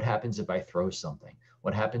 What happens if I throw something?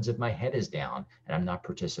 What happens if my head is down and I'm not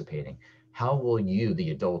participating? How will you, the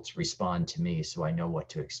adults, respond to me so I know what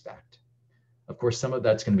to expect? Of course, some of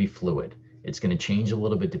that's going to be fluid. It's going to change a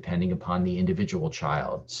little bit depending upon the individual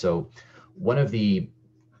child. So one of the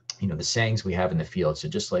sayings we have in the field, so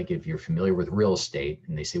just like if you're familiar with real estate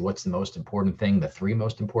and they say, what's the most important thing? The 3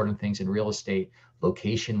 most important things in real estate: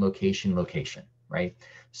 location, location, location, right?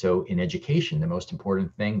 So in education, the most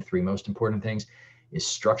important thing, 3 most important things is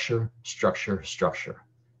structure, structure, structure.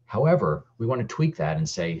 However, we want to tweak that and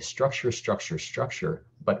say structure, structure, structure,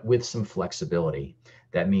 but with some flexibility.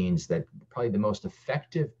 That means that probably the most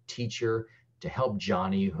effective teacher to help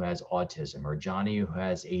Johnny who has autism, or Johnny who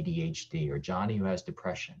has ADHD, or Johnny who has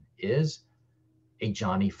depression is a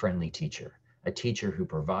Johnny-friendly teacher, a teacher who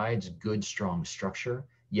provides good, strong structure,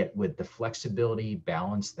 yet with the flexibility,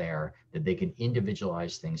 balance there that they can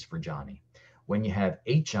individualize things for Johnny. When you have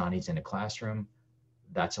 8 Johnnies in a classroom,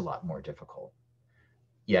 that's a lot more difficult.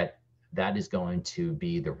 Yet that is going to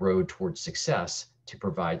be the road towards success, to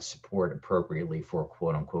provide support appropriately for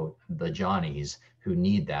quote unquote the Johnnies who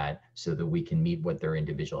need that so that we can meet what their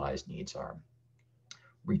individualized needs are.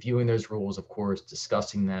 Reviewing those rules, of course,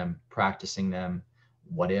 discussing them, practicing them,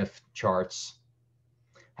 what if charts,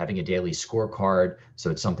 having a daily scorecard. So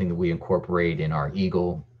it's something that we incorporate in our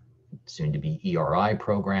EAGLE, soon to be ERI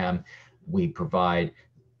program. We provide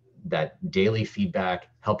that daily feedback,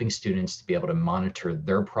 helping students to be able to monitor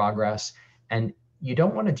their progress. And you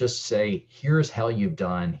don't want to just say, here's how you've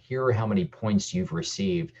done, here are how many points you've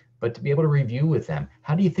received, but to be able to review with them.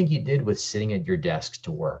 How do you think you did with sitting at your desks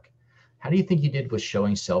to work? How do you think you did with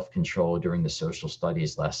showing self-control during the social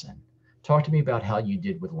studies lesson? Talk to me about how you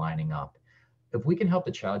did with lining up. If we can help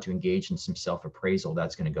the child to engage in some self-appraisal,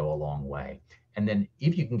 that's going to go a long way. And then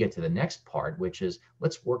if you can get to the next part, which is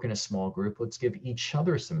let's work in a small group, let's give each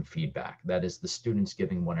other some feedback. That is the students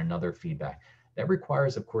giving one another feedback. That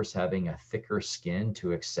requires, of course, having a thicker skin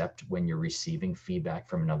to accept when you're receiving feedback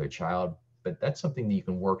from another child. But that's something that you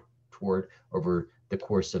can work toward over the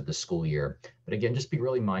course of the school year. But again, just be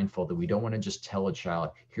really mindful that we don't want to just tell a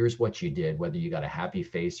child, here's what you did, whether you got a happy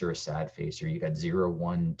face or a sad face, or you got 0,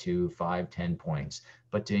 1, 2, 5, 10 points,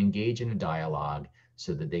 but to engage in a dialogue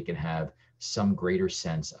so that they can have some greater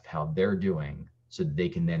sense of how they're doing so that they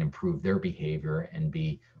can then improve their behavior and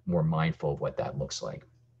be more mindful of what that looks like.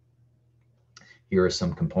 Here are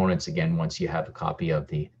some components. Again, once you have a copy of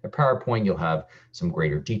the PowerPoint, you'll have some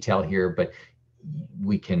greater detail here, but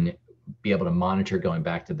we can be able to monitor, going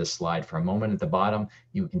back to the slide for a moment at the bottom,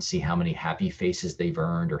 you can see how many happy faces they've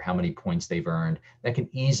earned or how many points they've earned. That can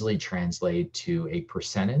easily translate to a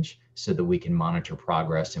percentage so that we can monitor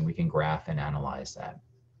progress and we can graph and analyze that.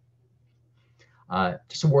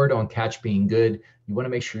 Just a word on catch being good. You want to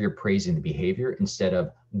make sure you're praising the behavior instead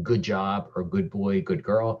of good job or good boy, good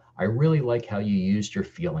girl. I really like how you used your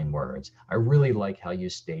feeling words. I really like how you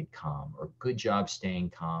stayed calm, or good job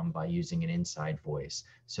staying calm by using an inside voice.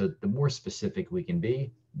 So the more specific we can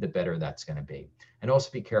be, the better that's going to be. And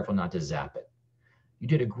also be careful not to zap it. You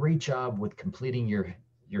did a great job with completing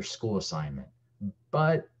your school assignment,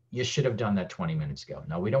 but you should have done that 20 minutes ago.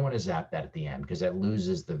 Now, we don't want to zap that at the end because that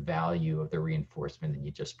loses the value of the reinforcement that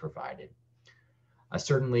you just provided.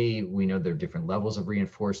 Certainly, we know there are different levels of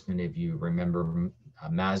reinforcement. If you remember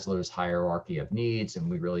Maslow's hierarchy of needs, and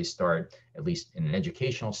we really start, at least in an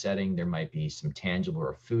educational setting, there might be some tangible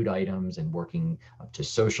or food items and working up to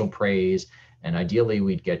social praise. And ideally,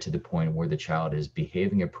 we'd get to the point where the child is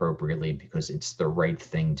behaving appropriately because it's the right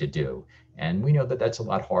thing to do. And we know that that's a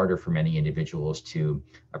lot harder for many individuals to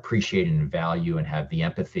appreciate and value and have the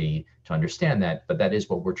empathy to understand that. But that is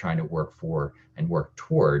what we're trying to work for and work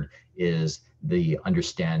toward, is the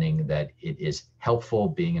understanding that it is helpful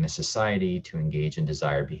being in a society to engage in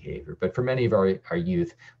desired behavior. But for many of our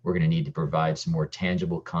youth, we're going to need to provide some more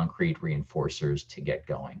tangible, concrete reinforcers to get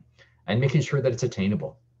going and making sure that it's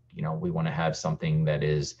attainable. You know, we want to have something that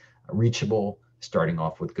is reachable, starting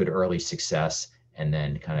off with good early success, and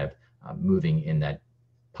then kind of moving in that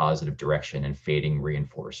positive direction and fading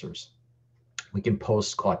reinforcers. We can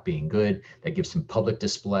post caught being good. That gives some public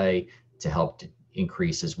display to help to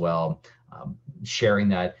increase as well. Sharing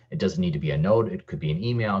that, it doesn't need to be a note. It could be an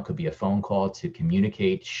email, it could be a phone call to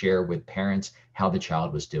communicate, share with parents how the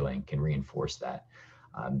child was doing, can reinforce that.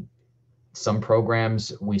 Some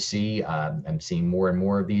programs we see, I'm seeing more and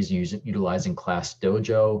more of these utilizing Class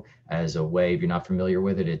Dojo as a way, if you're not familiar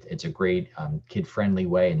with it, it's a great kid-friendly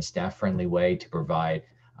way and staff-friendly way to provide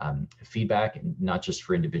feedback, not just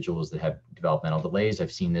for individuals that have developmental delays.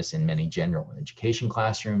 I've seen this in many general education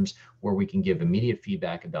classrooms where we can give immediate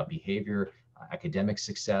feedback about behavior, academic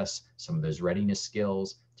success, some of those readiness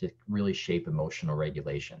skills to really shape emotional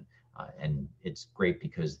regulation. And it's great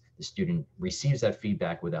because the student receives that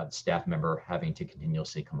feedback without the staff member having to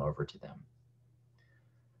continuously come over to them.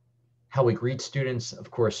 How we greet students, of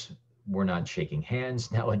course, we're not shaking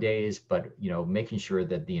hands nowadays, but making sure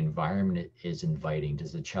that the environment is inviting.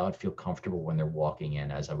 Does the child feel comfortable when they're walking in,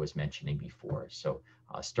 as I was mentioning before? So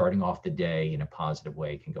starting off the day in a positive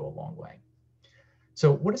way can go a long way.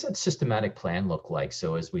 So what does that systematic plan look like?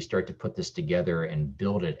 So as we start to put this together and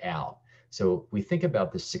build it out, so we think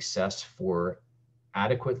about the success for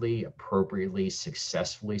adequately, appropriately,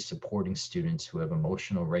 successfully supporting students who have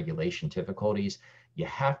emotional regulation difficulties. You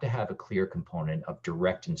have to have a clear component of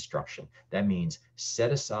direct instruction. That means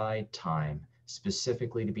set aside time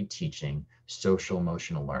specifically to be teaching social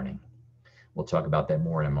emotional learning. We'll talk about that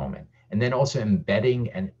more in a moment. And then also embedding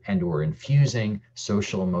and or infusing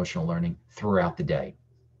social emotional learning throughout the day.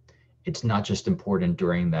 It's not just important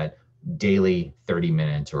during that daily 30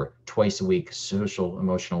 minutes or twice a week social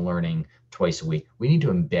emotional learning twice a week. We need to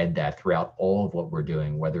embed that throughout all of what we're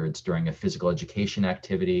doing, whether it's during a physical education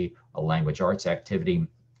activity, a language arts activity,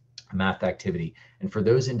 a math activity. And for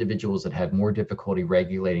those individuals that have more difficulty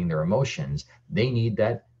regulating their emotions, they need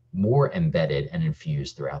that more embedded and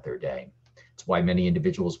infused throughout their day. It's why many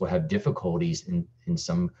individuals will have difficulties in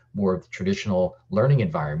some more of the traditional learning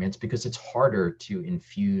environments, because it's harder to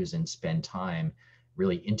infuse and spend time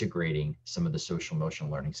really integrating some of the social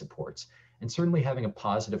emotional learning supports. And certainly having a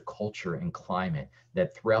positive culture and climate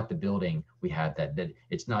that throughout the building, we have that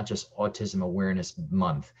it's not just Autism Awareness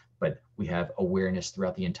Month, but we have awareness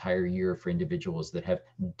throughout the entire year for individuals that have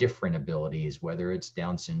different abilities, whether it's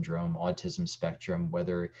Down syndrome, autism spectrum,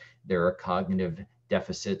 whether there are cognitive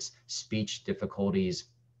deficits, speech difficulties,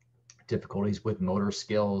 difficulties with motor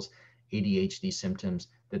skills, ADHD symptoms,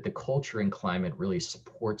 that the culture and climate really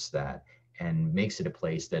supports that and makes it a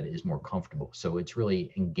place that is more comfortable. So it's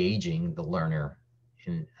really engaging the learner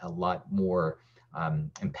in a lot more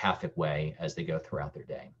empathic way as they go throughout their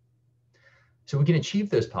day. So we can achieve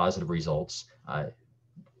those positive results.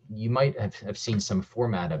 You might have seen some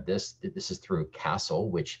format of this. This is through CASEL,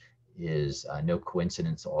 which is no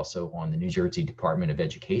coincidence also on the New Jersey Department of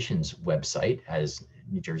Education's website, as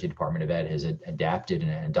New Jersey Department of Ed has adapted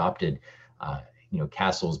and adopted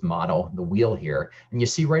CASEL's model, the wheel here. And you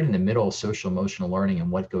see right in the middle, social emotional learning, and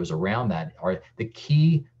what goes around that are the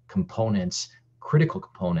key components, critical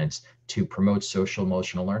components to promote social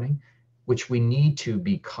emotional learning, which we need to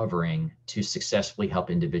be covering to successfully help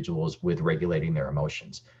individuals with regulating their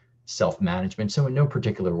emotions. Self-management, so in no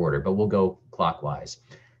particular order, but we'll go clockwise.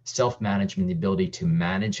 Self-management, the ability to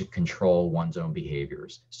manage and control one's own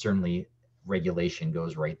behaviors. Certainly regulation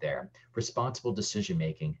goes right there. Responsible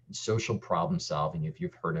decision-making, social problem solving, if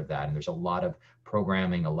you've heard of that. And there's a lot of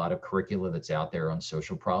programming, a lot of curricula that's out there on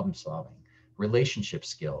social problem solving. Relationship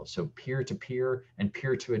skills, so peer-to-peer and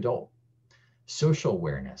peer-to-adult. Social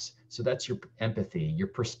awareness, so that's your empathy, your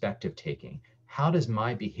perspective taking. How does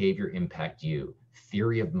my behavior impact you?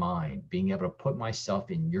 Theory of mind, being able to put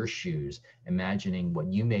myself in your shoes, imagining what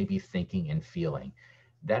you may be thinking and feeling.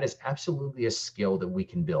 That is absolutely a skill that we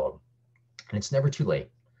can build. And it's never too late.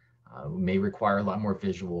 We may require a lot more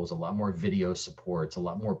visuals, a lot more video supports, a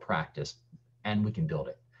lot more practice, and we can build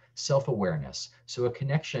it. Self-awareness, so a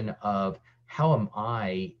connection of how am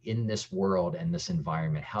I in this world and this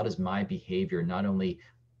environment? How does my behavior not only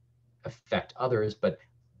affect others, but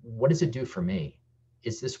what does it do for me?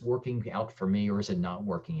 Is this working out for me, or is it not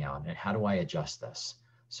working out? And how do I adjust this?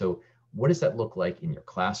 So what does that look like in your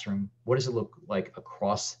classroom? What does it look like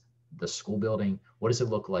across the school building? What does it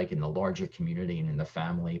look like in the larger community and in the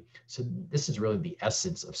family? So this is really the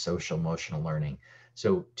essence of social emotional learning.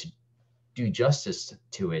 So to do justice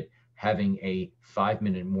to it, having a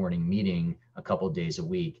 5-minute morning meeting a couple of days a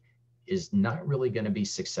week is not really going to be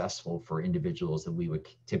successful for individuals that we would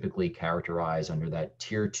typically characterize under that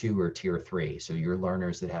tier 2 or tier 3. So your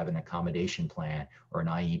learners that have an accommodation plan or an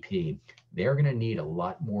IEP, they're going to need a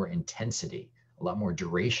lot more intensity, a lot more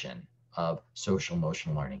duration of social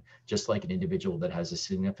emotional learning. Just like an individual that has a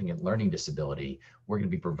significant learning disability, we're going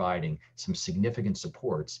to be providing some significant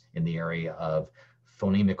supports in the area of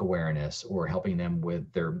phonemic awareness, or helping them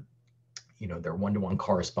with their one-to-one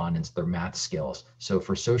correspondence, their math skills. So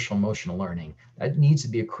for social emotional learning, that needs to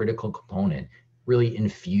be a critical component, really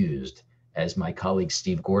infused. As my colleague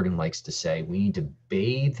Steve Gordon likes to say, we need to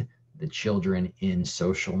bathe the children in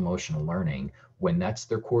social emotional learning when that's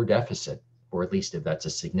their core deficit, or at least if that's a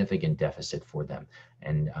significant deficit for them,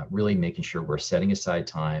 and really making sure we're setting aside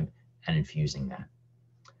time and infusing that.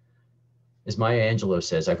 As Maya Angelou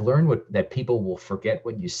says, I've learned that people will forget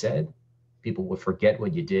what you said, people will forget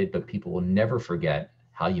what you did, but people will never forget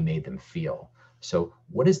how you made them feel. So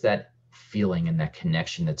what is that feeling and that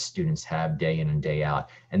connection that students have day in and day out?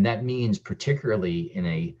 And that means particularly in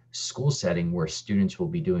a school setting where students will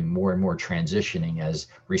be doing more and more transitioning as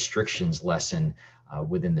restrictions lessen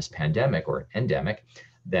within this pandemic or endemic,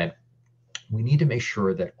 that we need to make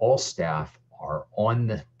sure that all staff are on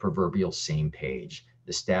the proverbial same page.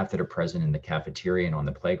 The staff that are present in the cafeteria and on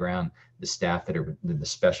the playground, the staff that are the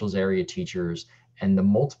specials area teachers, and the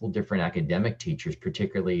multiple different academic teachers,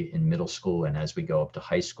 particularly in middle school and as we go up to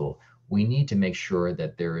high school. We need to make sure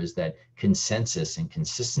that there is that consensus and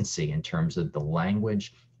consistency in terms of the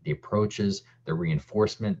language, the approaches, the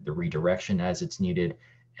reinforcement, the redirection as it's needed,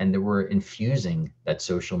 and that we're infusing that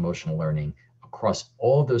social emotional learning across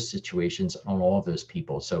all of those situations on all of those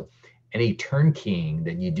people. So any turnkeying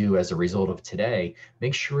that you do as a result of today,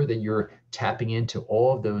 make sure that you're tapping into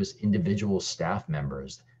all of those individual staff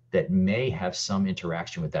members that may have some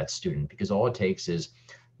interaction with that student, because all it takes is,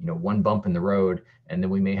 one bump in the road, and then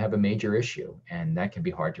we may have a major issue, and that can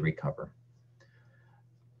be hard to recover.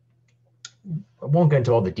 I won't go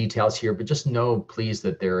into all the details here, but just know, please,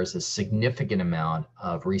 that there is a significant amount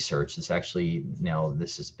of research. It's actually, now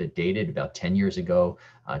this is a bit dated, about 10 years ago,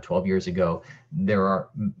 12 years ago. There are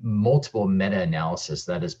multiple meta-analysis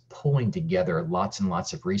that is pulling together lots and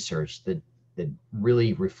lots of research that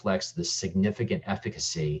really reflects the significant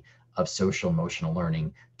efficacy of social emotional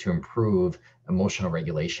learning to improve emotional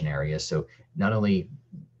regulation areas. So not only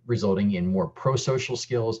resulting in more pro-social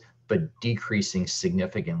skills, but decreasing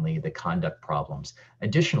significantly the conduct problems.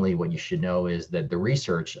 Additionally, what you should know is that the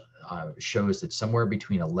research shows that somewhere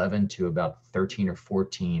between 11 to about 13 or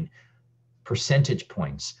 14 percentage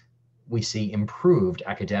points we see improved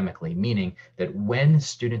academically, meaning that when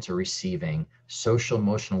students are receiving social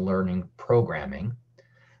emotional learning programming,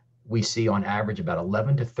 we see on average about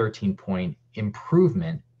 11 to 13 point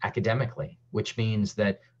improvement academically, which means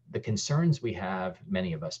that the concerns we have,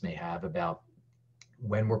 many of us may have, about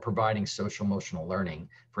when we're providing social emotional learning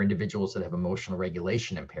for individuals that have emotional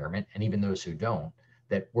regulation impairment, and even those who don't,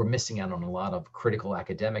 that we're missing out on a lot of critical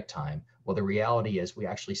academic time. Well, the reality is we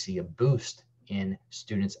actually see a boost in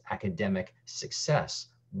students' academic success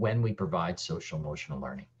when we provide social emotional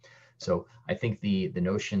learning. So I think the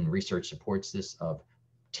notion, research supports this, of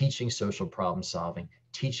teaching social problem solving,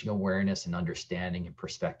 teaching awareness and understanding and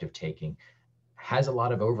perspective taking, has a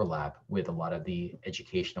lot of overlap with a lot of the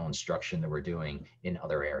educational instruction that we're doing in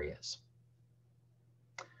other areas.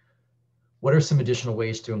 What are some additional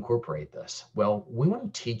ways to incorporate this? Well, we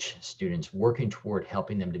want to teach students working toward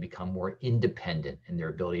helping them to become more independent in their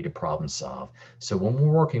ability to problem solve. So when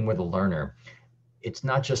we're working with a learner, it's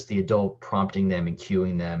not just the adult prompting them and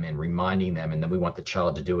cueing them and reminding them, and then we want the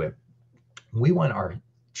child to do it. We want our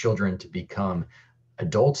children to become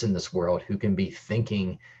adults in this world who can be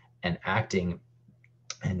thinking and acting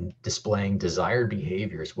and displaying desired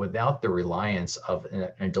behaviors without the reliance of an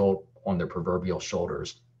adult on their proverbial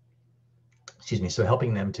shoulders. Excuse me. So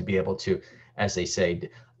helping them to be able to, as they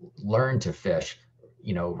say, learn to fish,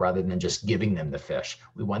 rather than just giving them the fish.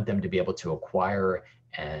 We want them to be able to acquire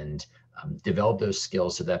and develop those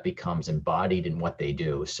skills so that becomes embodied in what they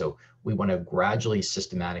do. So we want to gradually,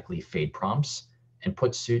 systematically fade prompts and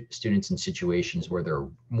put students in situations where there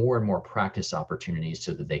are more and more practice opportunities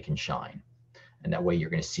so that they can shine. And that way you're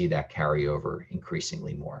going to see that carry over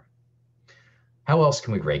increasingly more. How else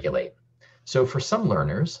can we regulate? So for some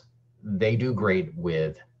learners, they do great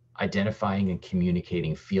with identifying and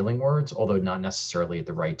communicating feeling words, although not necessarily at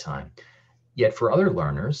the right time. Yet for other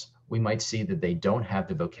learners, we might see that they don't have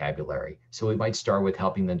the vocabulary. So we might start with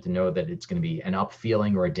helping them to know that it's going to be an up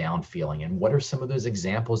feeling or a down feeling. And what are some of those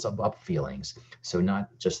examples of up feelings? So not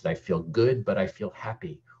just that I feel good, but I feel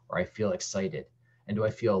happy or I feel excited. And do I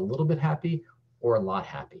feel a little bit happy or a lot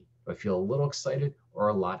happy? Do I feel a little excited or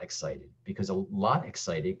a lot excited? Because a lot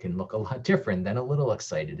excited can look a lot different than a little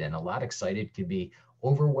excited, and a lot excited can be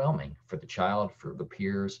overwhelming for the child, for the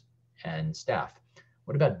peers and staff.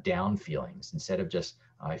 What about down feelings? Instead of just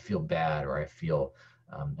I feel bad or I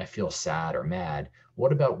feel sad or mad,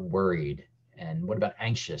 what about worried? And what about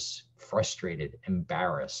anxious, frustrated,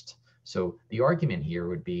 embarrassed? So the argument here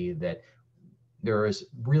would be that there is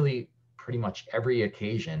really pretty much every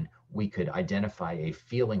occasion we could identify a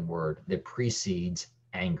feeling word that precedes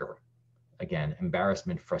anger. Again,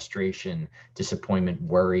 embarrassment, frustration, disappointment,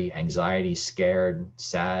 worry, anxiety, scared,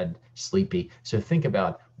 sad, sleepy. So think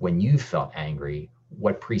about when you felt angry,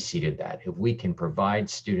 what preceded that. If we can provide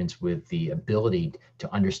students with the ability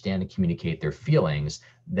to understand and communicate their feelings,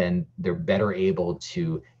 then they're better able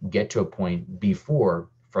to get to a point before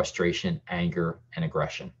frustration, anger, and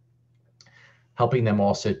aggression. Helping them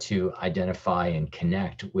also to identify and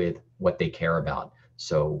connect with what they care about.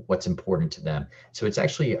 So what's important to them. So it's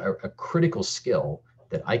actually a critical skill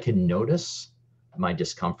that I can notice my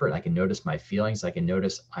discomfort. I can notice my feelings. I can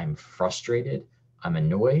notice I'm frustrated, I'm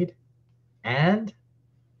annoyed, and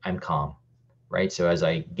I'm calm, right? So as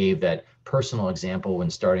I gave that personal example when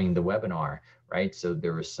starting the webinar, right? So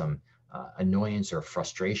there was some annoyance or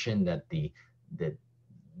frustration that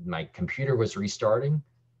my computer was restarting,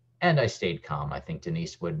 and I stayed calm. I think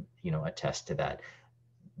Denise would, attest to that.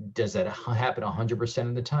 Does that happen 100%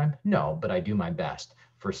 of the time? No, but I do my best.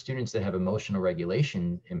 For students that have emotional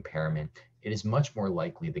regulation impairment, it is much more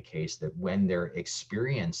likely the case that when they're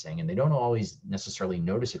experiencing, and they don't always necessarily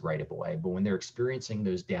notice it right away, but when they're experiencing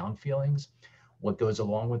those down feelings, what goes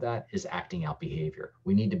along with that is acting out behavior.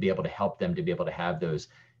 We need to be able to help them to be able to have those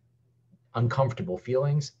uncomfortable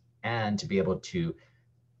feelings and to be able to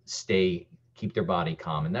keep their body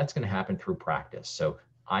calm. And that's going to happen through practice. So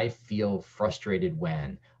I feel frustrated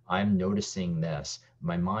when I'm noticing this.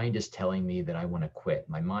 My mind is telling me that I want to quit.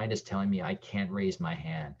 My mind is telling me I can't raise my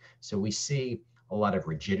hand. So we see a lot of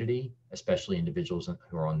rigidity, especially individuals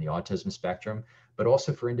who are on the autism spectrum, but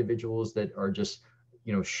also for individuals that are just,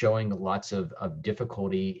 showing lots of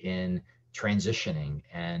difficulty in transitioning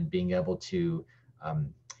and being able to,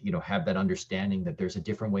 have that understanding that there's a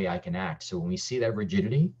different way I can act. So when we see that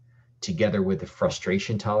rigidity together with the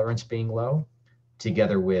frustration tolerance being low,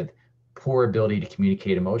 together with poor ability to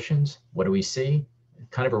communicate emotions, what do we see?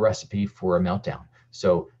 Kind of a recipe for a meltdown.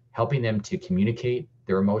 So helping them to communicate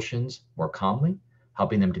their emotions more calmly,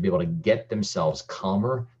 helping them to be able to get themselves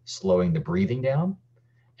calmer, slowing the breathing down,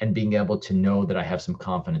 and being able to know that I have some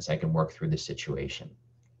confidence I can work through the situation.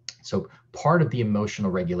 So part of the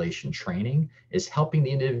emotional regulation training is helping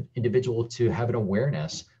the individual to have an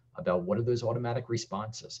awareness about what are those automatic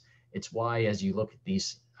responses. It's why, as you look at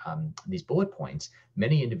these bullet points,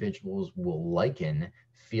 many individuals will liken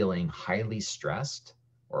feeling highly stressed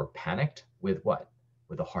or panicked with what?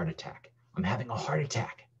 With a heart attack. I'm having a heart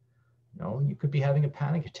attack. No, you could be having a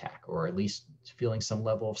panic attack, or at least feeling some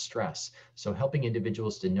level of stress. So helping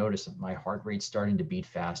individuals to notice that my heart rate's starting to beat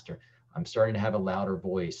faster. I'm starting to have a louder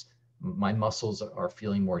voice. My muscles are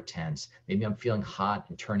feeling more tense. Maybe I'm feeling hot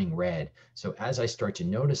and turning red. So as I start to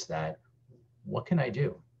notice that, what can I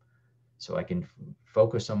do? So I can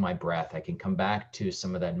focus on my breath. I can come back to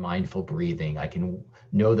some of that mindful breathing. I can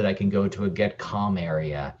know that I can go to a get calm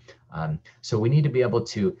area. So we need to be able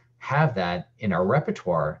to have that in our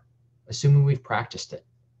repertoire, assuming we've practiced it.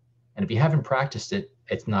 And if you haven't practiced it,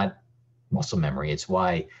 it's not muscle memory. It's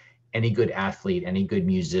why any good athlete, any good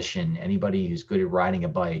musician, anybody who's good at riding a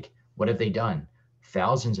bike, what have they done?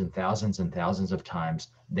 Thousands and thousands and thousands of times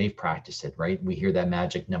they've practiced it, right? We hear that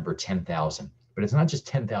magic number 10,000, but it's not just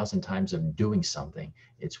 10,000 times of doing something.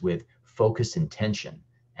 It's with focused intention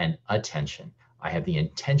and attention. I have the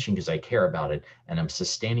intention because I care about it, and I'm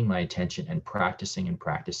sustaining my attention and practicing and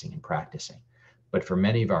practicing and practicing. But for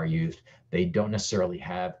many of our youth, they don't necessarily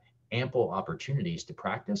have ample opportunities to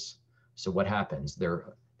practice. So what happens?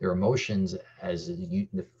 Their emotions, as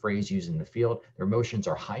the phrase used in the field, their emotions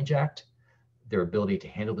are hijacked. Their ability to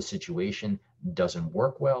handle the situation doesn't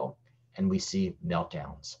work well, and we see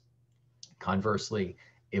meltdowns. Conversely,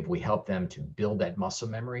 if we help them to build that muscle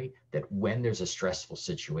memory, that when there's a stressful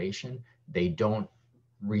situation, they don't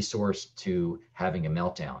resource to having a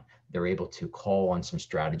meltdown. They're able to call on some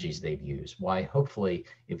strategies they've used. Why? Hopefully,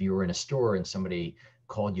 if you were in a store and somebody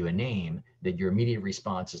called you a name, that your immediate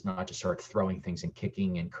response is not to start throwing things and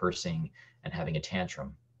kicking and cursing and having a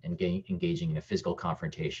tantrum and engaging in a physical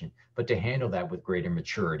confrontation, but to handle that with greater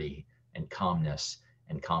maturity and calmness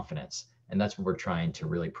and confidence. And that's what we're trying to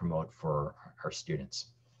really promote for our students.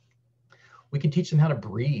 We can teach them how to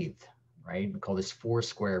breathe, right? We call this 4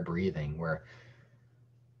 square breathing, where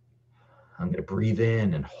I'm going to breathe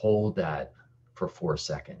in and hold that for 4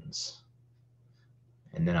 seconds.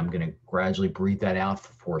 And then I'm going to gradually breathe that out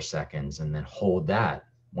for 4 seconds and then hold that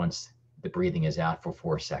once the breathing is out for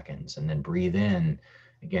 4 seconds, and then breathe in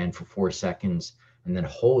again for 4 seconds and then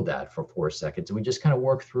hold that for 4 seconds. And we just kind of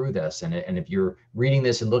work through this. And if you're reading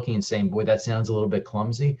this and looking and saying, boy, that sounds a little bit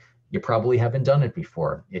clumsy, you probably haven't done it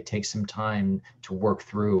before. It takes some time to work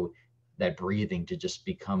through that breathing to just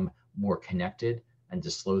become more connected and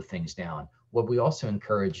to slow things down. What we also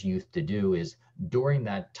encourage youth to do is during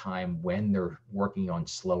that time when they're working on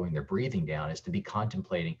slowing their breathing down is to be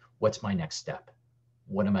contemplating, what's my next step?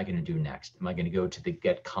 What am I going to do next? Am I going to go to the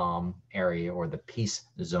get calm area or the peace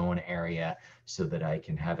zone area so that I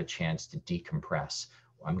can have a chance to decompress?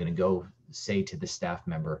 I'm going to go say to the staff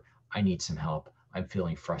member, I need some help. I'm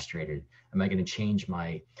feeling frustrated. Am I going to change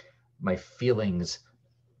my feelings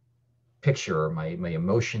picture, my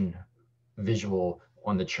emotion visual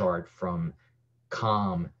on the chart from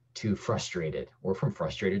calm to frustrated, or from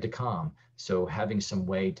frustrated to calm? So having some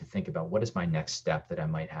way to think about what is my next step that I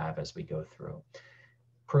might have as we go through.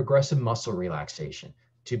 Progressive muscle relaxation.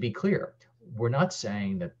 To be clear, we're not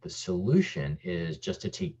saying that the solution is just to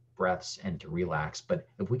take breaths and to relax, but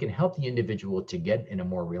if we can help the individual to get in a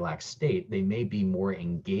more relaxed state, they may be more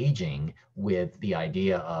engaging with the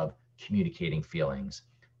idea of communicating feelings,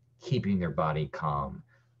 keeping their body calm,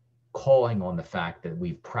 calling on the fact that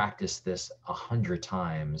we've practiced this 100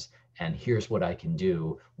 times, and here's what I can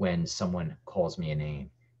do when someone calls me a name.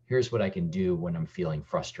 Here's what I can do when I'm feeling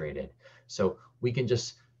frustrated. So we can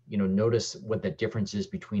just, notice what the difference is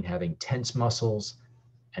between having tense muscles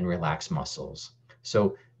and relaxed muscles.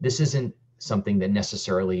 So this isn't something that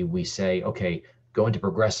necessarily we say, okay, go into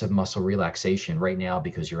progressive muscle relaxation right now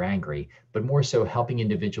because you're angry, but more so helping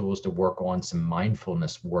individuals to work on some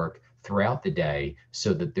mindfulness work throughout the day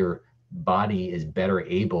so that their body is better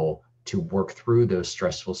able to work through those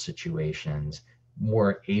stressful situations,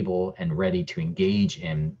 more able and ready to engage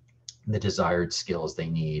in the desired skills they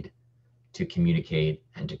need to communicate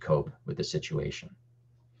and to cope with the situation.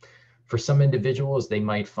 For some individuals, they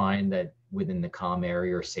might find that within the calm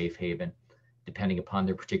area or safe haven, depending upon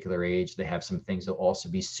their particular age, they have some things that will also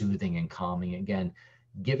be soothing and calming. Again,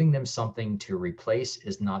 giving them something to replace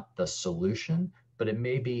is not the solution, but it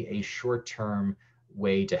may be a short-term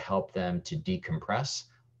way to help them to decompress.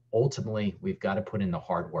 Ultimately, we've got to put in the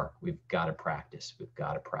hard work. We've got to practice. We've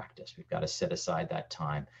got to practice. We've got to set aside that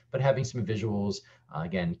time. But having some visuals,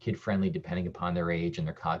 again, kid-friendly, depending upon their age and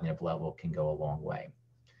their cognitive level, can go a long way.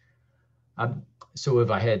 So if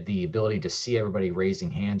I had the ability to see everybody raising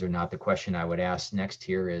hands or not, the question I would ask next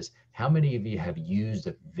here is, how many of you have used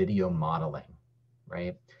video modeling,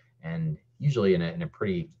 right? And usually in a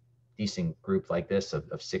pretty decent group like this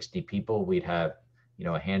of 60 people, we'd have, you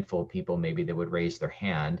know, a handful of people maybe that would raise their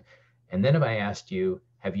hand. And then if I asked you,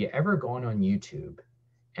 have you ever gone on YouTube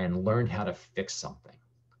and learned how to fix something,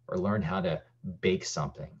 or learned how to bake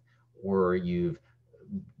something, or you've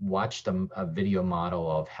watched a video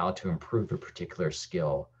model of how to improve a particular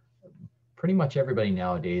skill? Pretty much everybody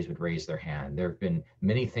nowadays would raise their hand. There have been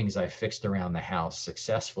many things I've fixed around the house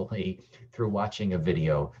successfully through watching a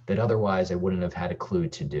video that otherwise I wouldn't have had a clue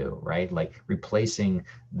to do, right? Like replacing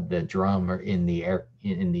the drum or in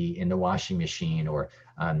the washing machine, or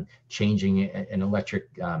changing an electric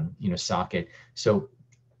socket. So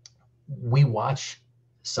we watch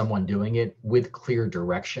someone doing it with clear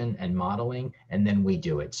direction and modeling, and then we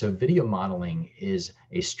do it. So video modeling is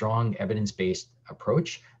a strong evidence-based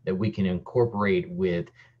approach that we can incorporate with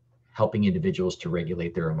helping individuals to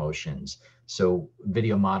regulate their emotions. So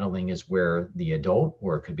video modeling is where the adult,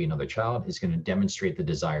 or it could be another child, is going to demonstrate the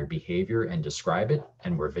desired behavior and describe it,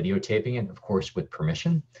 and we're videotaping it, of course, with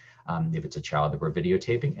permission, if it's a child that we're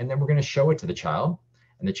videotaping, and then we're going to show it to the child,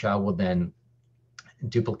 and the child will then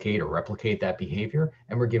duplicate or replicate that behavior,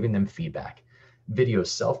 and we're giving them feedback. Video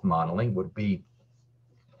self-modeling would be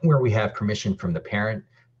where we have permission from the parent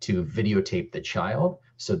to videotape the child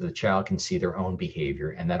so that the child can see their own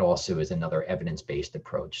behavior, and that also is another evidence-based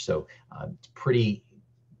approach. So it's pretty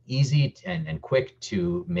easy and quick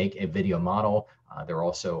to make a video model. There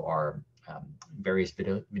also are various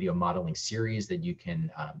video modeling series that you can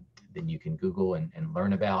Google and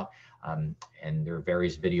learn about. And there are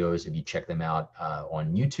various videos, if you check them out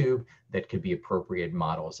on YouTube, that could be appropriate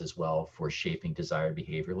models as well for shaping desired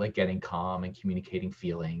behavior, like getting calm and communicating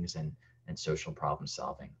feelings and social problem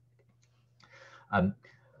solving.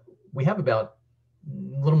 We have about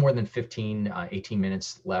a little more than 18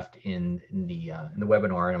 minutes left in the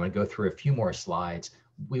webinar, and I'm going to go through a few more slides.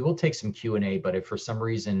 We will take some Q&A, but if for some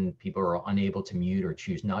reason people are unable to mute or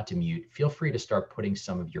choose not to mute, feel free to start putting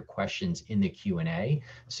some of your questions in the Q&A,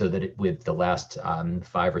 so that with the last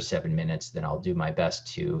 5 or 7 minutes, then I'll do my best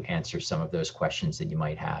to answer some of those questions that you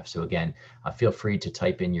might have. So again, feel free to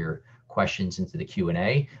type in your questions into the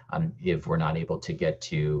Q&A if we're not able to get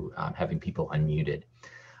to having people unmuted.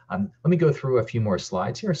 Let me go through a few more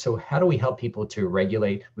slides here. So how do we help people to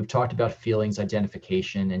regulate? We've talked about feelings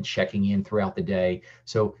identification and checking in throughout the day.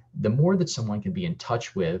 So the more that someone can be in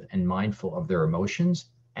touch with and mindful of their emotions,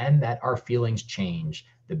 and that our feelings change,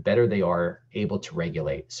 the better they are able to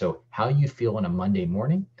regulate. So how you feel on a Monday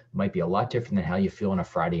morning might be a lot different than how you feel on a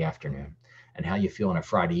Friday afternoon. And how you feel on a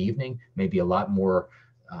Friday evening may be a lot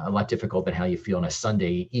difficult than how you feel on a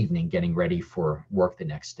Sunday evening getting ready for work the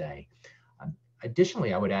next day.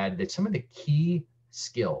 Additionally, I would add that some of the key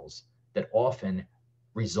skills that often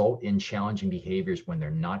result in challenging behaviors when they're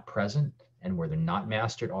not present and where they're not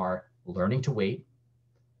mastered are learning to wait,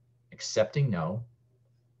 accepting no,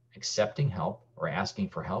 accepting help or asking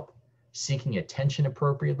for help, seeking attention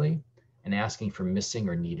appropriately, and asking for missing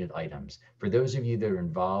or needed items. For those of you that are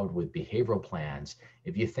involved with behavioral plans,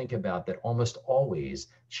 if you think about that, almost always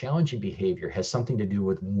challenging behavior has something to do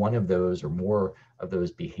with one of those or more of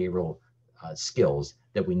those behavioral skills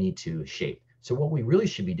that we need to shape. So what we really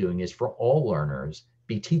should be doing is, for all learners,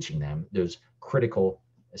 be teaching them those critical,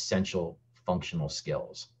 essential, functional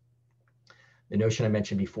skills. The notion I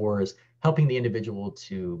mentioned before is helping the individual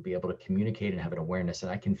to be able to communicate and have an awareness that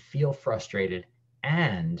I can feel frustrated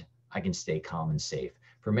and I can stay calm and safe.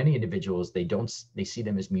 For many individuals, they see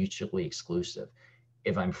them as mutually exclusive.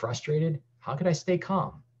 If I'm frustrated, how could I stay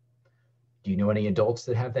calm? Do you know any adults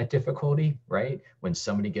that have that difficulty, right? When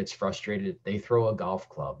somebody gets frustrated, they throw a golf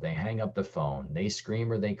club, they hang up the phone, they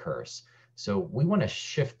scream or they curse. So we want to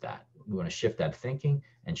shift that. We want to shift that thinking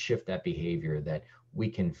and shift that behavior, that we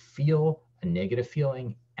can feel a negative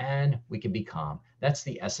feeling and we can be calm. That's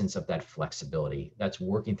the essence of that flexibility. That's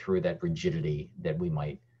working through that rigidity that we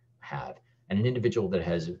might have. And an individual that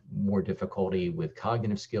has more difficulty with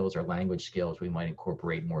cognitive skills or language skills, we might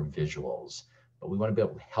incorporate more visuals. But we want to be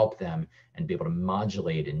able to help them and be able to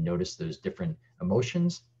modulate and notice those different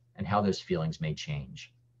emotions and how those feelings may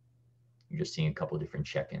change. You're just seeing a couple of different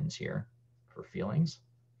check-ins here for feelings.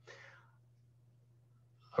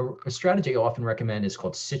 A strategy I often recommend is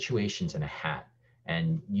called situations in a hat.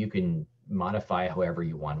 And you can modify however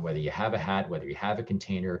you want, whether you have a hat, whether you have a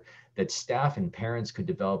container, that staff and parents could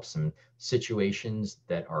develop some situations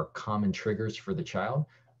that are common triggers for the child,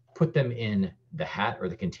 put them in the hat or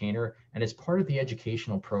the container, and as part of the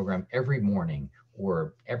educational program every morning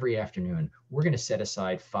or every afternoon, we're going to set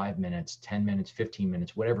aside 5 minutes, 10 minutes, 15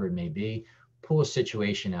 minutes, whatever it may be, pull a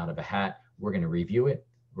situation out of a hat, we're going to review it,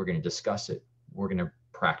 we're going to discuss it, we're going to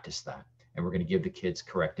practice that, and we're going to give the kids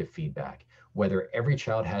corrective feedback. Whether every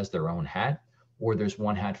child has their own hat or there's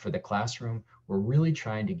one hat for the classroom, we're really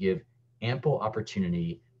trying to give ample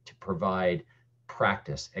opportunity to provide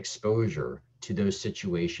practice, exposure to those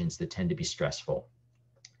situations that tend to be stressful.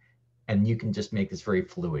 And you can just make this very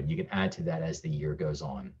fluid. You can add to that as the year goes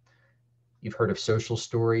on. You've heard of social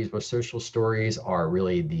stories. Well, social stories are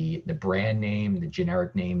really the brand name. The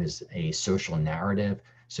generic name is a social narrative.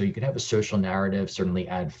 So you could have a social narrative, certainly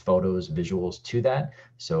add photos, visuals to that.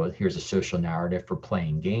 So here's a social narrative for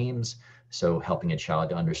playing games. So helping a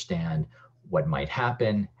child to understand what might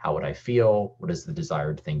happen, how would I feel, what is the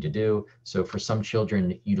desired thing to do. So for some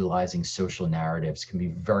children, utilizing social narratives can be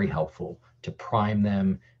very helpful to prime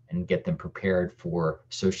them and get them prepared for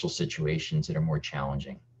social situations that are more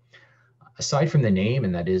challenging. Aside from the name,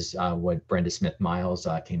 and that is what Brenda Smith-Miles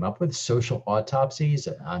came up with, social autopsies,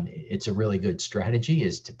 it's a really good strategy,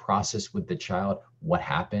 is to process with the child what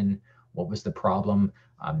happened, what was the problem.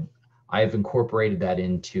 I've incorporated that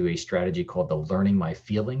into a strategy called the Learning My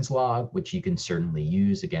Feelings log, which you can certainly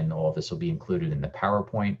use. Again, all of this will be included in the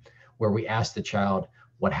PowerPoint, where we ask the child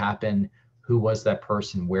what happened, who was that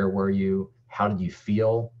person, where were you, how did you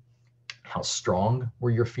feel, how strong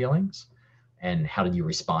were your feelings, and how did you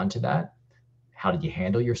respond to that? How did you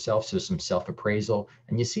handle yourself? So some self-appraisal.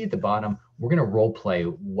 And you see at the bottom, we're going to role play,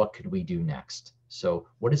 what could we do next? So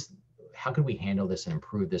how could we handle this and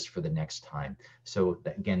improve this for the next time? So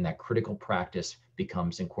that, again, that critical practice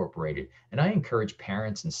becomes incorporated. And I encourage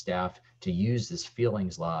parents and staff to use this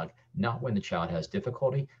feelings log, not when the child has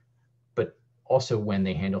difficulty, but also when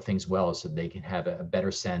they handle things well, so they can have a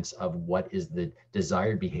better sense of what is the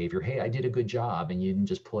desired behavior. Hey, I did a good job, and you didn't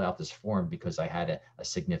just pull out this form because I had a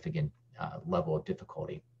significant level of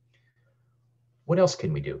difficulty. What else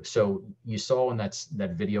can we do? So you saw in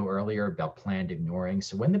that video earlier about planned ignoring.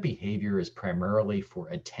 So when the behavior is primarily for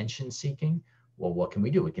attention seeking, well, what can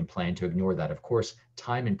we do? We can plan to ignore that. Of course,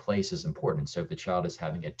 time and place is important. So if the child is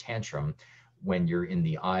having a tantrum when you're in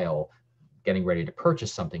the aisle getting ready to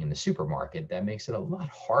purchase something in the supermarket, that makes it a lot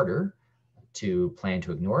harder to plan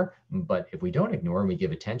to ignore. But if we don't ignore and we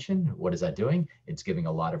give attention, what is that doing? It's giving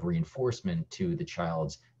a lot of reinforcement to the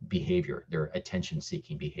child's behavior, their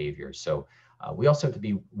attention-seeking behavior. So we also have to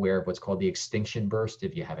be aware of what's called the extinction burst,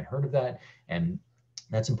 if you haven't heard of that. And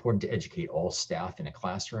that's important to educate all staff in a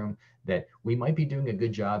classroom that we might be doing a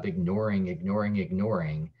good job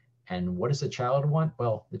ignoring. And what does the child want?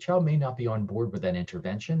 Well, the child may not be on board with that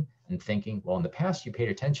intervention and thinking, well, in the past, you paid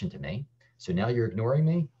attention to me. So now you're ignoring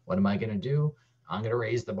me. What am I going to do? I'm going to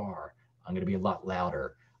raise the bar. I'm going to be a lot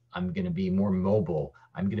louder. I'm going to be more mobile.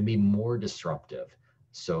 I'm going to be more disruptive.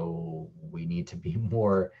 So we need to be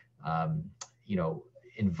more,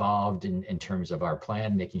 involved in terms of our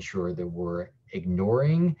plan, making sure that we're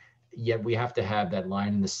ignoring, yet we have to have that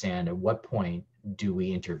line in the sand. At what point do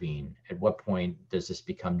we intervene? At what point does this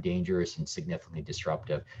become dangerous and significantly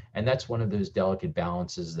disruptive? And that's one of those delicate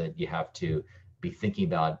balances that you have to be thinking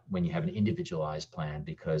about when you have an individualized plan,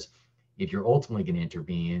 because if you're ultimately going to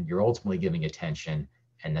intervene, you're ultimately giving attention,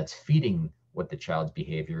 and that's feeding what the child's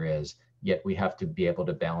behavior is. Yet we have to be able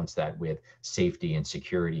to balance that with safety and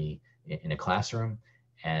security in a classroom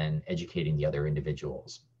and educating the other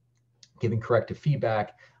individuals. Giving corrective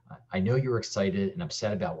feedback. I know you're excited and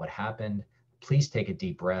upset about what happened. Please take a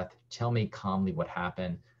deep breath. Tell me calmly what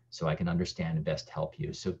happened so I can understand and best help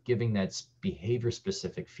you. So giving that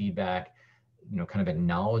behavior-specific feedback, kind of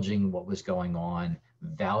acknowledging what was going on,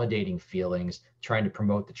 validating feelings, trying to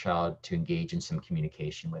promote the child to engage in some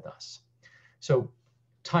communication with us. So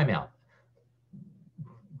timeout.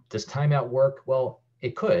 Does timeout work? Well,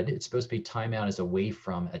 it could. It's supposed to be timeout is away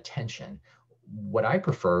from attention. What I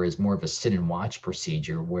prefer is more of a sit and watch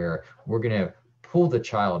procedure where we're going to pull the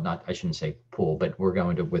child, I shouldn't say pull, but we're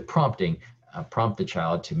going to, with prompting, prompt the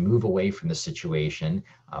child to move away from the situation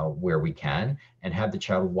where we can, and have the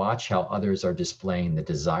child watch how others are displaying the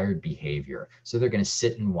desired behavior. So they're going to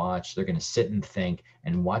sit and watch, they're going to sit and think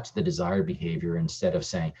and watch the desired behavior instead of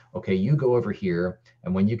saying, okay, you go over here,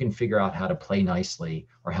 and when you can figure out how to play nicely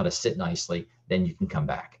or how to sit nicely, then you can come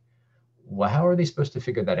back. Well, how are they supposed to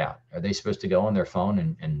figure that out? Are they supposed to go on their phone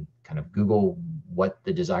and kind of Google what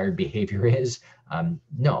the desired behavior is?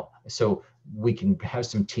 No. So we can have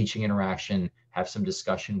some teaching interaction, have some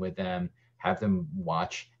discussion with them, have them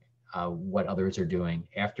watch what others are doing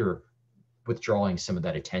after withdrawing some of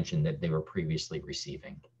that attention that they were previously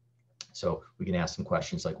receiving. So we can ask them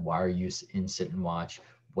questions like, why are you in sit and watch?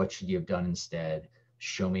 What should you have done instead?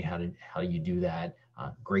 Show me how you do that.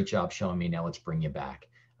 Great job showing me. Now let's bring you back.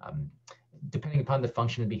 Depending upon the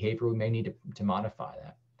function and behavior, we may need to modify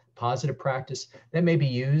that. Positive practice that may be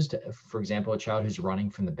used, for example, a child who's running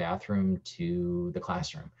from the bathroom to the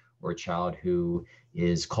classroom, or a child who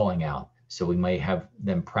is calling out. So we might have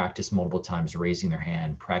them practice multiple times raising their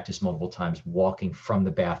hand, practice multiple times walking from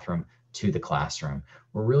the bathroom to the classroom.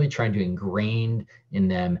 We're really trying to ingrain in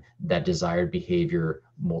them that desired behavior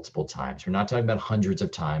multiple times. We're not talking about hundreds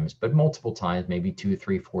of times, but multiple times, maybe 2,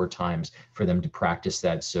 3, 4 times for them to practice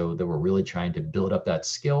that, so that we're really trying to build up that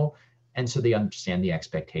skill. And so they understand the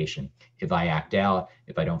expectation. If I act out,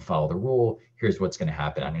 if I don't follow the rule, here's what's going to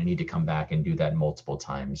happen. I'm going to need to come back and do that multiple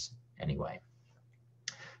times anyway.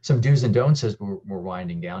 Some do's and don'ts as we're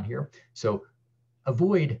winding down here. So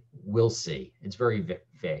avoid "we'll see." It's very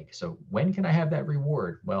vague. So when can I have that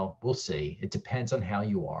reward? Well, we'll see. It depends on how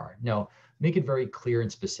you are. No, make it very clear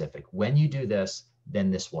and specific. When you do this,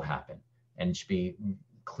 then this will happen. And it should be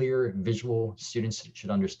clear, visual. Students should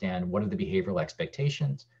understand what are the behavioral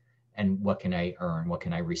expectations and what can I earn, what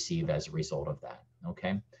can I receive as a result of that,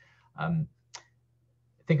 okay?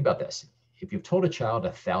 Think about this. If you've told a child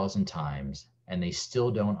 1,000 times and they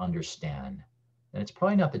still don't understand, then it's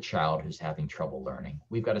probably not the child who's having trouble learning.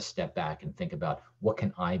 We've got to step back and think about, what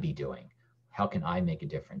can I be doing? How can I make a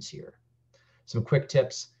difference here? Some quick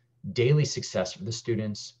tips: daily success for the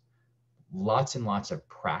students, lots and lots of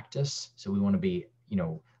practice. So we want to be,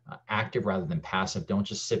 active rather than passive. Don't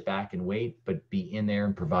just sit back and wait, but be in there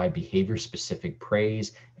and provide behavior specific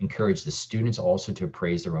praise. Encourage the students also to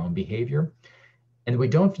appraise their own behavior. And we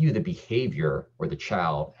don't view the behavior or the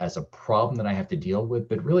child as a problem that I have to deal with,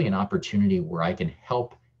 but really an opportunity where I can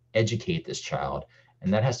help educate this child.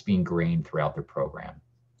 And that has to be ingrained throughout the program.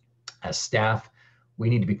 As staff, we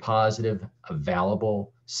need to be positive,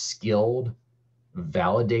 available, skilled,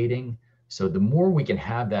 validating. So the more we can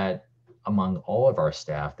have that among all of our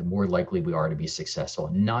staff, the more likely we are to be successful,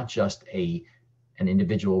 not just an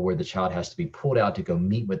individual where the child has to be pulled out to go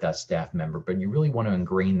meet with that staff member, but you really want to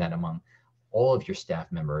ingrain that among all of your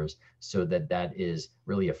staff members so that that is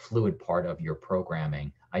really a fluid part of your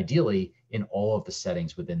programming, ideally in all of the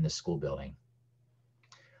settings within the school building.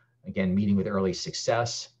 Again, meeting with early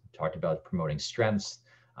success, talked about promoting strengths.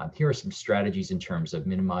 Here are some strategies in terms of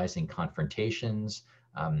minimizing confrontations.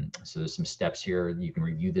 So there's some steps here. You can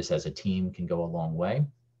review this as a team, can go a long way.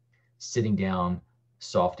 Sitting down,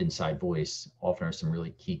 soft inside voice often are some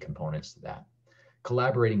really key components to that.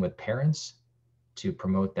 Collaborating with parents to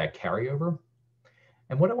promote that carryover.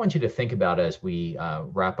 And what I want you to think about as we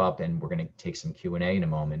wrap up, and we're going to take some Q&A in a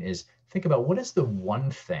moment, is think about, what is the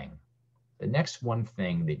one thing, the next one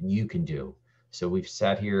thing that you can do? So we've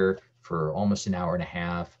sat here for almost an hour and a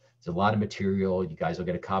half. There's a lot of material. You guys will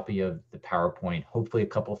get a copy of the PowerPoint. Hopefully a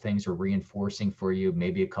couple of things are reinforcing for you,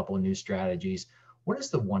 maybe a couple of new strategies. What is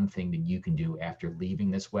the one thing that you can do after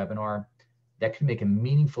leaving this webinar that can make a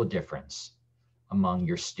meaningful difference among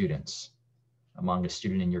your students, among a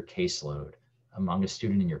student in your caseload, among a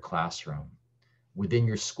student in your classroom, within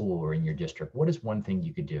your school or in your district? What is one thing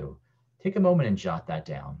you could do? Take a moment and jot that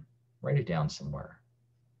down. Write it down somewhere.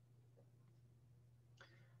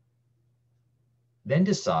 Then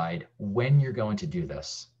decide when you're going to do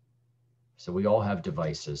this. So we all have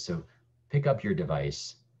devices. So pick up your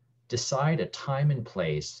device, decide a time and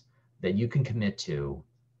place that you can commit to,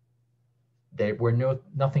 that where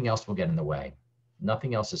nothing else will get in the way.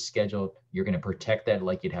 Nothing else is scheduled. You're going to protect that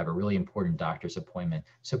like you'd have a really important doctor's appointment.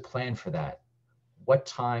 So plan for that. What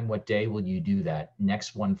time, what day will you do that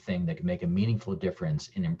next one thing that can make a meaningful difference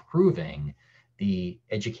in improving the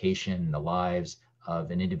education, the lives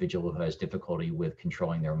of an individual who has difficulty with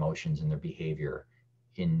controlling their emotions and their behavior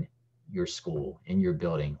in your school, in your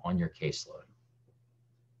building, on your caseload?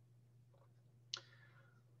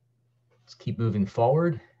 Let's keep moving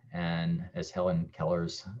forward. And as Helen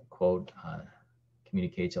Keller's quote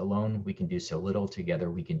communicates, alone we can do so little,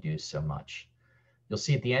 together we can do so much. You'll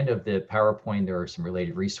see at the end of the PowerPoint, there are some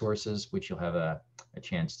related resources, which you'll have a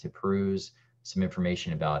chance to peruse, some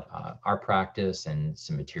information about our practice and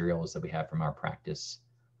some materials that we have from our practice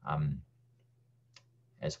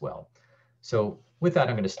as well. So with that,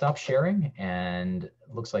 I'm going to stop sharing, and it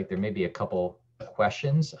looks like there may be a couple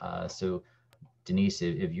questions. So Denise,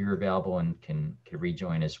 if you're available and can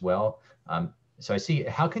rejoin as well. So I see,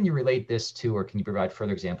 how can you relate this to, or can you provide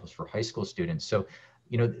further examples for high school students? So,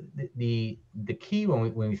 you know, the key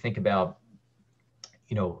when we think about,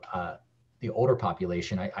 you know, the older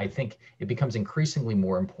population, I think it becomes increasingly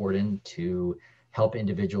more important to help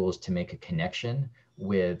individuals to make a connection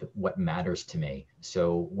with what matters to me.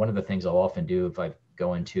 So one of the things I'll often do if I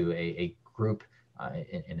go into a group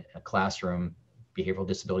in a classroom, behavioral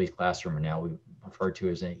disabilities classroom, or now we refer to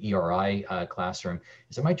as an ERI classroom,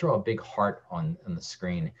 is I might draw a big heart on the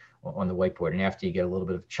screen, on the whiteboard. And after you get a little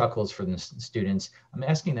bit of chuckles from the students, I'm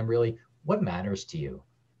asking them really, what matters to you?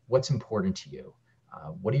 What's important to you?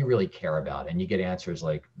 What do you really care about? And you get answers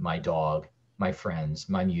like my dog, my friends,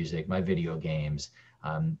 my music, my video games,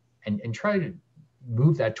 and try to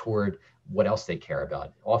move that toward what else they care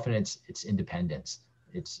about. Often it's independence.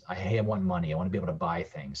 It's, hey, I want money. I want to be able to buy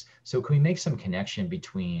things. So can we make some connection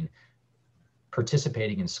between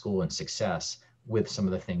participating in school and success with some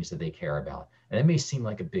of the things that they care about? And it may seem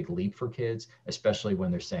like a big leap for kids, especially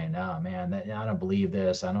when they're saying, oh man, I don't believe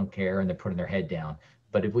this, I don't care, and they're putting their head down.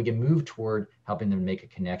 But if we can move toward helping them make a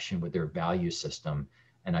connection with their value system,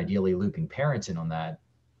 and ideally looping parents in on that,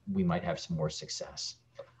 we might have some more success.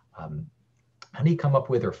 How do you come up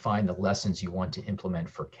with or find the lessons you want to implement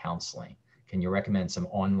for counseling? Can you recommend some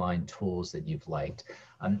online tools that you've liked?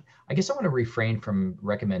 I guess I want to refrain from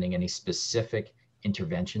recommending any specific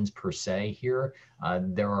interventions per se here.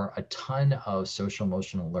 There are a ton of social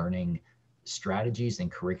emotional learning strategies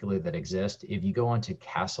and curricula that exist. If you go onto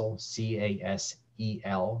CASEL,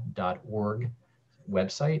 CASEL.org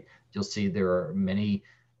website, you'll see there are many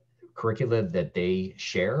curricula that they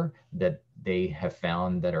share that they have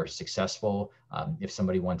found that are successful. If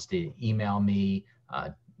somebody wants to email me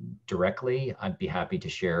directly, I'd be happy to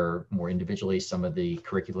share more individually some of the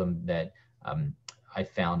curriculum that I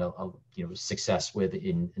found success with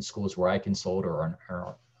in schools where I consult or on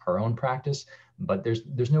our own practice. But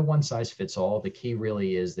there's no one size fits all. The key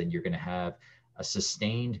really is that you're going to have a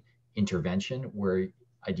sustained intervention where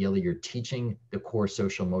ideally you're teaching the core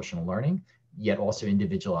social emotional learning, yet also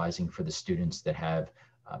individualizing for the students that have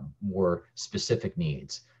more specific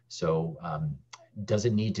needs. So does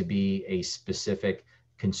it need to be a specific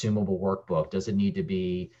consumable workbook? Does it need to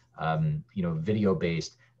be video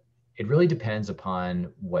based? It really depends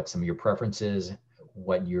upon what some of your preferences,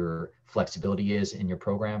 what your flexibility is in your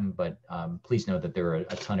program, but please know that there are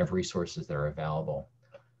a ton of resources that are available.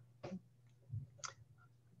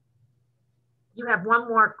 You have one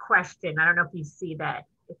more question. I don't know if you see that.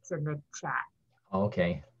 It's in the chat.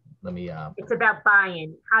 Okay, let me. It's about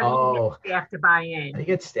buy-in. How do you get staff to buy in? How do you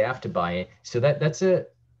get staff to buy in? So that's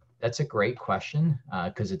a great question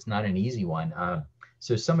because it's not an easy one.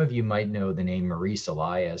 So some of you might know the name Maurice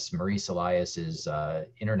Elias. Maurice Elias is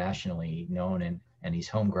internationally known and he's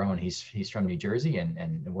homegrown. He's from New Jersey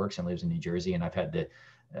and works and lives in New Jersey. And I've had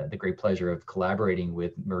the great pleasure of collaborating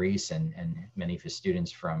with Maurice and many of his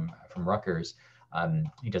students from Rutgers.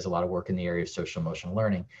 He does a lot of work in the area of social emotional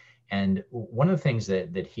learning. And one of the things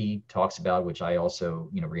that he talks about, which I also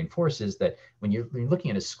reinforce, is that when you're looking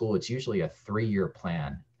at a school, it's usually a 3-year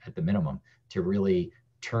plan at the minimum to really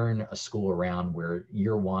turn a school around where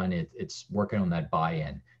year one, it's working on that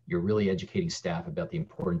buy-in. You're really educating staff about the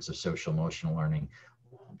importance of social emotional learning.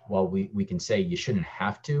 While we can say you shouldn't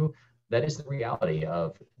have to, that is the reality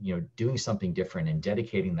of doing something different and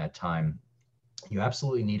dedicating that time. You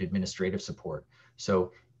absolutely need administrative support.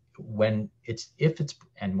 So when it's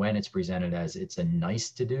presented as it's a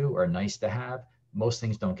nice to do or nice to have, most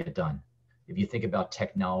things don't get done. If you think about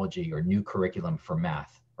technology or new curriculum for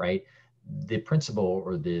math, right? The principal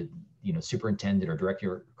or the superintendent or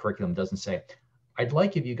director of curriculum doesn't say, I'd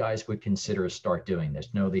like if you guys would consider start doing this.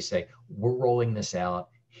 No, they say, we're rolling this out.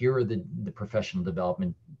 Here are the professional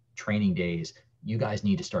development training days. You guys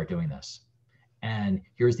need to start doing this. And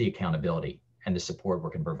here's the accountability and the support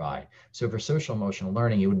we can provide. So for social emotional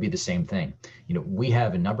learning, it would be the same thing. We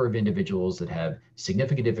have a number of individuals that have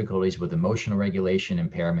significant difficulties with emotional regulation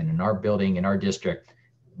impairment in our building, in our district.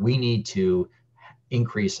 We need to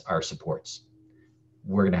increase our supports.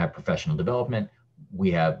 We're going to have professional development.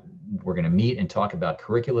 We're going to meet and talk about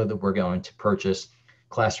curricula that we're going to purchase,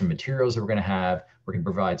 classroom materials that we're going to have. We're going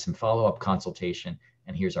to provide some follow-up consultation,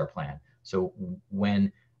 and here's our plan. So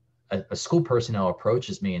when a school personnel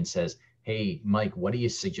approaches me and says, hey, Mike, what do you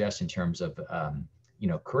suggest in terms of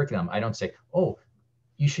curriculum, I don't say, oh,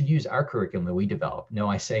 you should use our curriculum that we develop. No,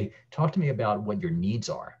 I say, talk to me about what your needs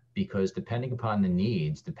are, because depending upon the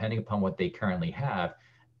needs, depending upon what they currently have,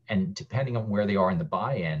 and depending on where they are in the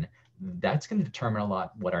buy-in, that's going to determine a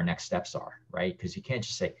lot what our next steps are, right? Because you can't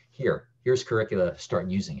just say, here's curricula, start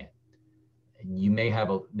using it.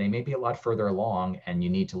 They may be a lot further along, and you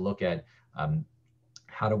need to look at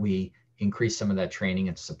how do we increase some of that training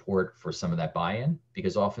and support for some of that buy-in,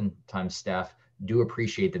 because oftentimes staff do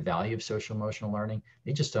appreciate the value of social emotional learning.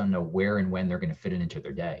 They just don't know where and when they're going to fit it into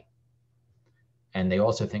their day. And they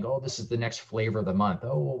also think, oh, this is the next flavor of the month.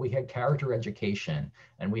 Oh, well, we had character education,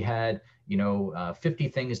 and we had, 50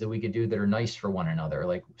 things that we could do that are nice for one another.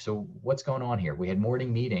 Like, so what's going on here? We had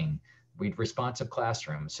morning meeting, we had responsive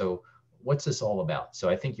classroom. So what's this all about? So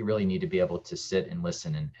I think you really need to be able to sit and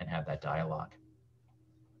listen and have that dialogue.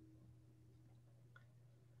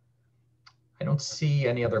 I don't see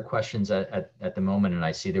any other questions at the moment, and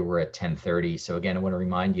I see that we're at 10:30. So again, I want to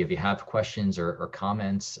remind you, if you have questions or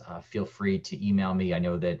comments, feel free to email me. I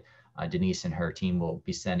know that Denise and her team will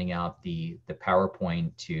be sending out the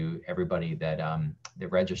PowerPoint to everybody that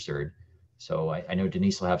registered. So I know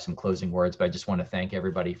Denise will have some closing words, but I just want to thank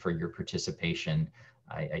everybody for your participation.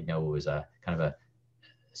 I know it was a kind of a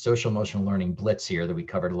social emotional learning blitz here, that we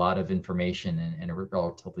covered a lot of information in a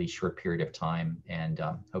relatively short period of time, and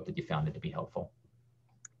hope that you found it to be helpful.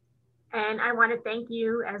 And I want to thank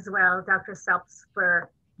you as well, Dr. Selbst, for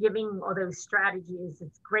giving all those strategies.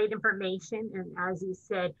 It's great information. And as you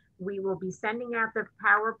said, we will be sending out the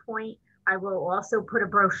PowerPoint. I will also put a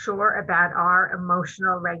brochure about our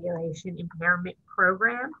emotional regulation impairment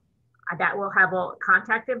program. That will have all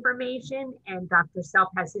contact information, and Dr.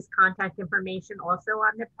 Selbst has his contact information also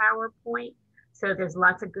on the PowerPoint. So there's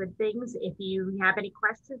lots of good things. If you have any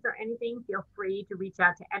questions or anything, feel free to reach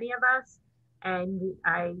out to any of us. And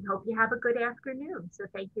I hope you have a good afternoon. So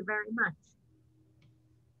thank you very much.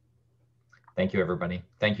 Thank you, everybody.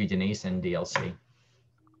 Thank you, Denise and DLC.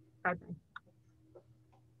 Bye-bye.